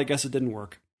 oh, well, I guess it didn't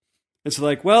work. And so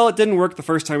like, well, it didn't work the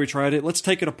first time we tried it. Let's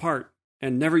take it apart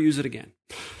and never use it again.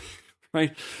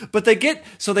 Right? But they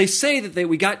say that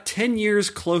we got 10 years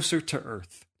closer to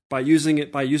Earth by using the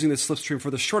slipstream for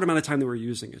the short amount of time that we're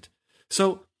using it.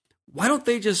 So why don't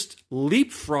they just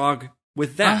leapfrog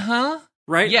with that? Uh-huh.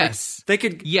 Right? Yes. Like, they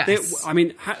could, yes.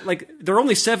 They're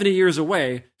only 70 years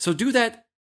away. So do that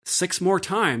 6 more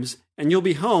times and you'll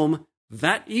be home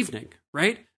that evening,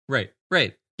 right? Right.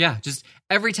 Yeah, just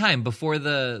every time before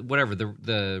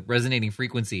the resonating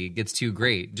frequency gets too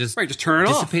great, just turn it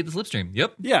off. Dissipate the slipstream.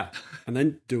 Yep. Yeah, and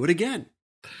then do it again.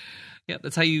 Yeah,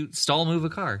 that's how you stall move a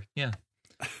car. Yeah.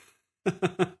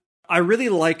 I really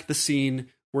like the scene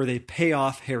where they pay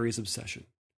off Harry's obsession.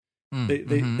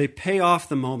 They pay off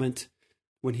the moment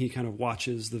when he kind of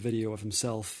watches the video of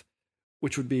himself,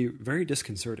 which would be very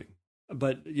disconcerting.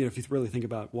 But if you really think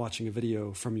about watching a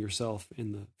video from yourself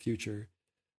in the future,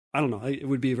 I don't know. It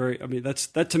would be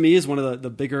that to me is one of the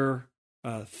bigger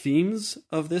themes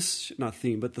of this, not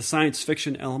theme, but the science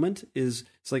fiction element is,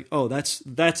 it's like, oh, that's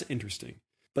interesting.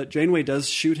 But Janeway does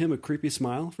shoot him a creepy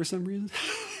smile for some reason.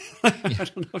 I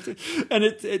don't know.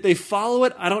 And they follow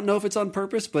it. I don't know if it's on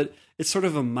purpose, but it's sort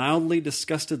of a mildly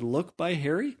disgusted look by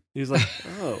Harry. He's like,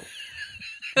 oh.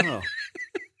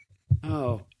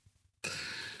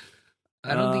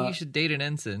 I don't think you should date an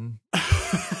ensign.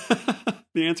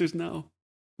 The answer's no.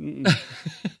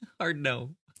 Hard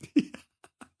no.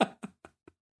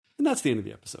 And that's the end of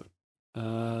the episode.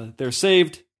 They're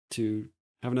saved to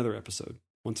have another episode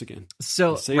once again.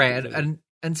 So right,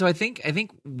 and so I think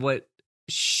what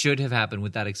should have happened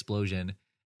with that explosion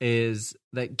is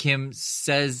that Kim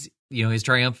says, his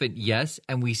triumphant yes,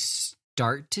 and we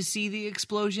start to see the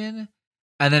explosion,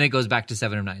 and then it goes back to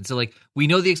 7 of 9. So like we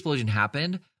know the explosion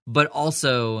happened, but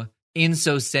also in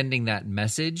so sending that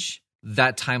message,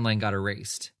 that timeline got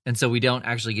erased. And so we don't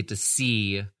actually get to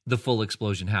see the full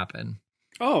explosion happen.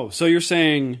 Oh, so you're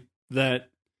saying that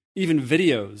even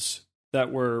videos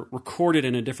that were recorded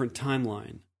in a different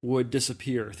timeline would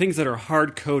disappear. Things that are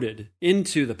hard-coded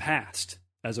into the past,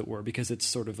 as it were, because it's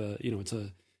sort of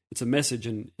it's a message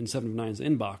in 7 of 9's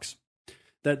inbox.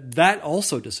 That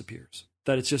also disappears.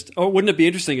 That it's just, wouldn't it be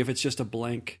interesting if it's just a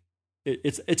blank?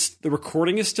 It's the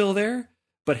recording is still there,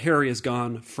 but Harry is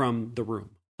gone from the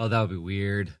room. Oh, that would be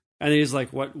weird. And he's like,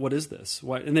 "What is this?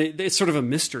 What?" And it's sort of a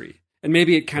mystery, and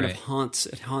maybe it kind of haunts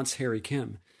Harry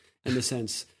Kim, in the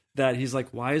sense that he's like,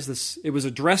 "Why is this? It was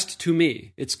addressed to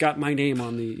me. It's got my name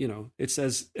on the, it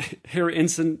says Harry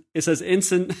Ensign. It says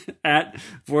ensign at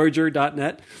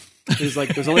Voyager.net. He's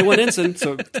like, "There's only one ensign,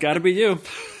 so it's got to be you."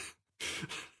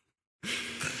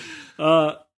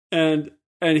 And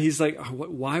he's like,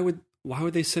 "Why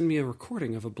would they send me a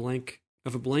recording of a blank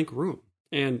room?"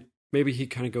 And maybe he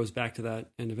kind of goes back to that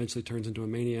and eventually turns into a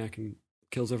maniac and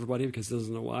kills everybody because he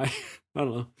doesn't know why. I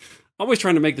don't know. Always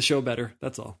trying to make the show better.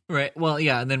 That's all. Right. Well,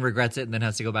 yeah, and then regrets it and then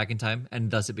has to go back in time,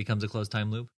 and thus it becomes a closed time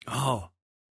loop. Oh,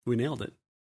 we nailed it.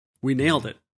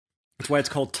 That's why it's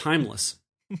called Timeless.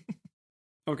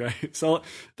 Okay, so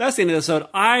that's the end of the episode.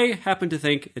 I happen to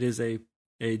think it is a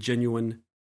genuine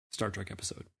Star Trek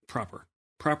episode. Proper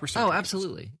Star Trek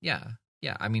absolutely. episode. Yeah.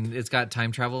 Yeah, I mean, it's got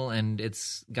time travel, and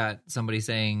it's got somebody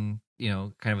saying,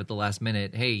 kind of at the last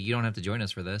minute, hey, you don't have to join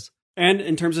us for this. And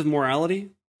in terms of morality,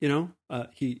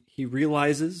 he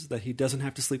realizes that he doesn't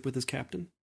have to sleep with his captain,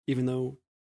 even though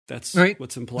that's right.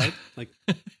 What's implied. Like,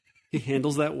 he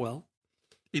handles that well.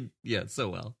 Yeah, so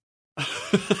well.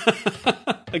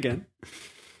 Again,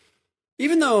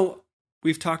 even though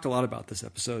we've talked a lot about this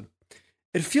episode,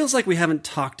 it feels like we haven't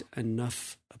talked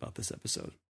enough about this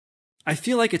episode. I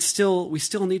feel like we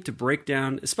still need to break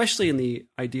down, especially in the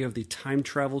idea of the time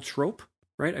travel trope,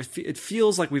 right? It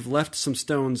feels like we've left some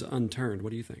stones unturned.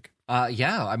 What do you think?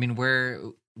 Yeah, I mean, where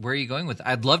are you going with?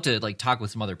 I'd love to talk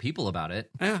with some other people about it.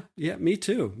 Yeah, me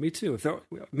too.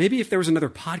 If there was another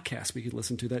podcast we could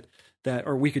listen to that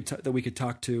we could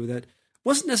talk to that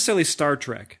wasn't necessarily Star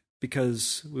Trek,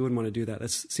 because we wouldn't want to do that.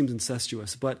 That seems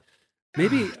incestuous. But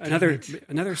maybe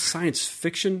another science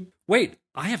fiction. Wait,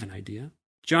 I have an idea.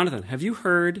 Jonathan, have you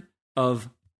heard of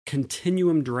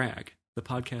Continuum Drag, the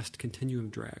podcast Continuum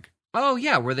Drag? Oh,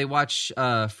 yeah, where they watch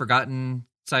forgotten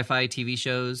sci-fi TV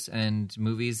shows and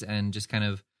movies and just kind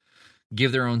of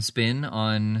give their own spin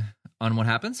on what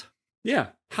happens? Yeah.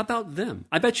 How about them?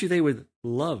 I bet you they would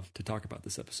love to talk about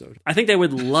this episode. I think they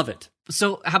would love it.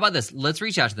 So how about this? Let's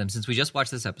reach out to them since we just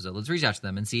watched this episode. Let's reach out to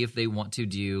them and see if they want to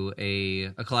do a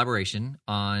collaboration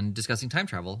on discussing time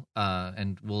travel.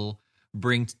 And we'll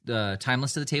bring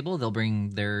Timeless to the table. They'll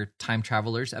bring their Time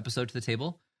Travelers episode to the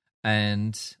table.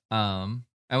 And we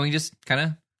can just kind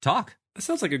of talk. That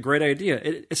sounds like a great idea.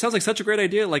 It sounds like such a great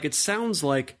idea. Like, it sounds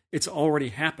like it's already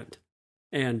happened.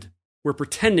 And we're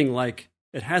pretending like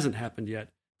it hasn't happened yet.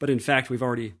 But in fact, we've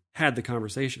already had the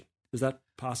conversation. Is that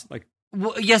possible?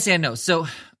 Well, yes and no. So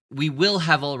we will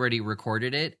have already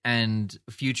recorded it, and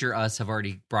future us have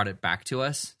already brought it back to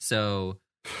us. So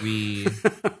we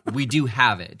do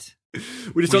have it.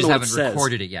 We just haven't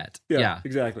recorded it yet. Yeah,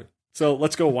 exactly. So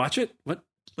let's go watch it. What?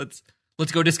 Let's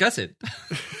go discuss it.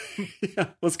 Yeah,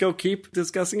 let's go keep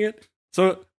discussing it.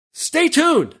 So stay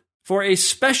tuned for a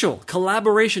special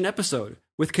collaboration episode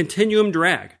with Continuum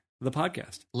Drag, the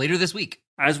podcast, later this week,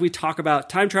 as we talk about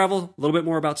time travel, a little bit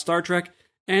more about Star Trek,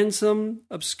 and some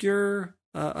obscure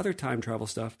other time travel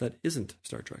stuff that isn't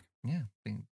Star Trek. Yeah,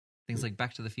 things like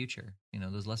Back to the Future,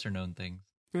 those lesser known things.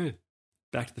 Right.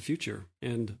 Back to the Future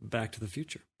and Back to the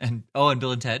Future. And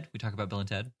Bill and Ted. We talk about Bill and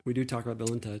Ted. We do talk about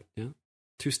Bill and Ted, yeah.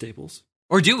 Two staples.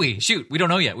 Or do we? Shoot, we don't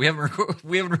know yet. We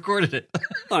haven't recorded it.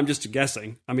 Well, I'm just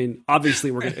guessing. I mean, obviously,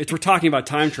 if we're talking about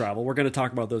time travel, we're going to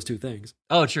talk about those two things.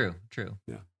 Oh, true.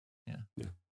 Yeah.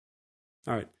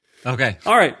 All right. Okay.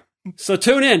 All right. So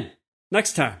tune in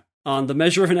next time on The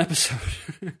Measure of an Episode.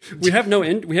 We have no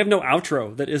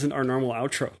outro that isn't our normal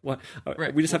outro.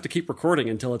 Right. We just have to keep recording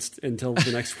until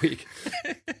the next week.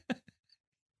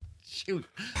 Shoot.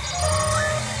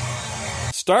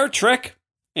 Star Trek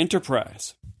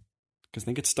Enterprise. Because I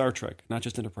think it's Star Trek, not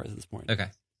just Enterprise at this point. Okay.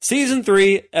 Season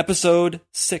 3, Episode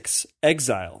 6,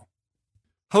 Exile.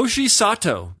 Hoshi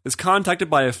Sato is contacted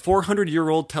by a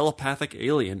 400-year-old telepathic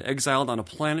alien exiled on a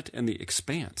planet in the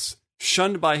Expanse,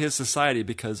 shunned by his society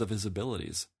because of his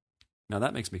abilities. Now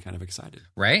that makes me kind of excited.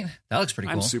 Right? That looks pretty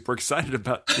cool. I'm super excited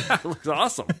about it. Yeah, it looks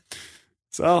awesome.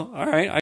 So, all right.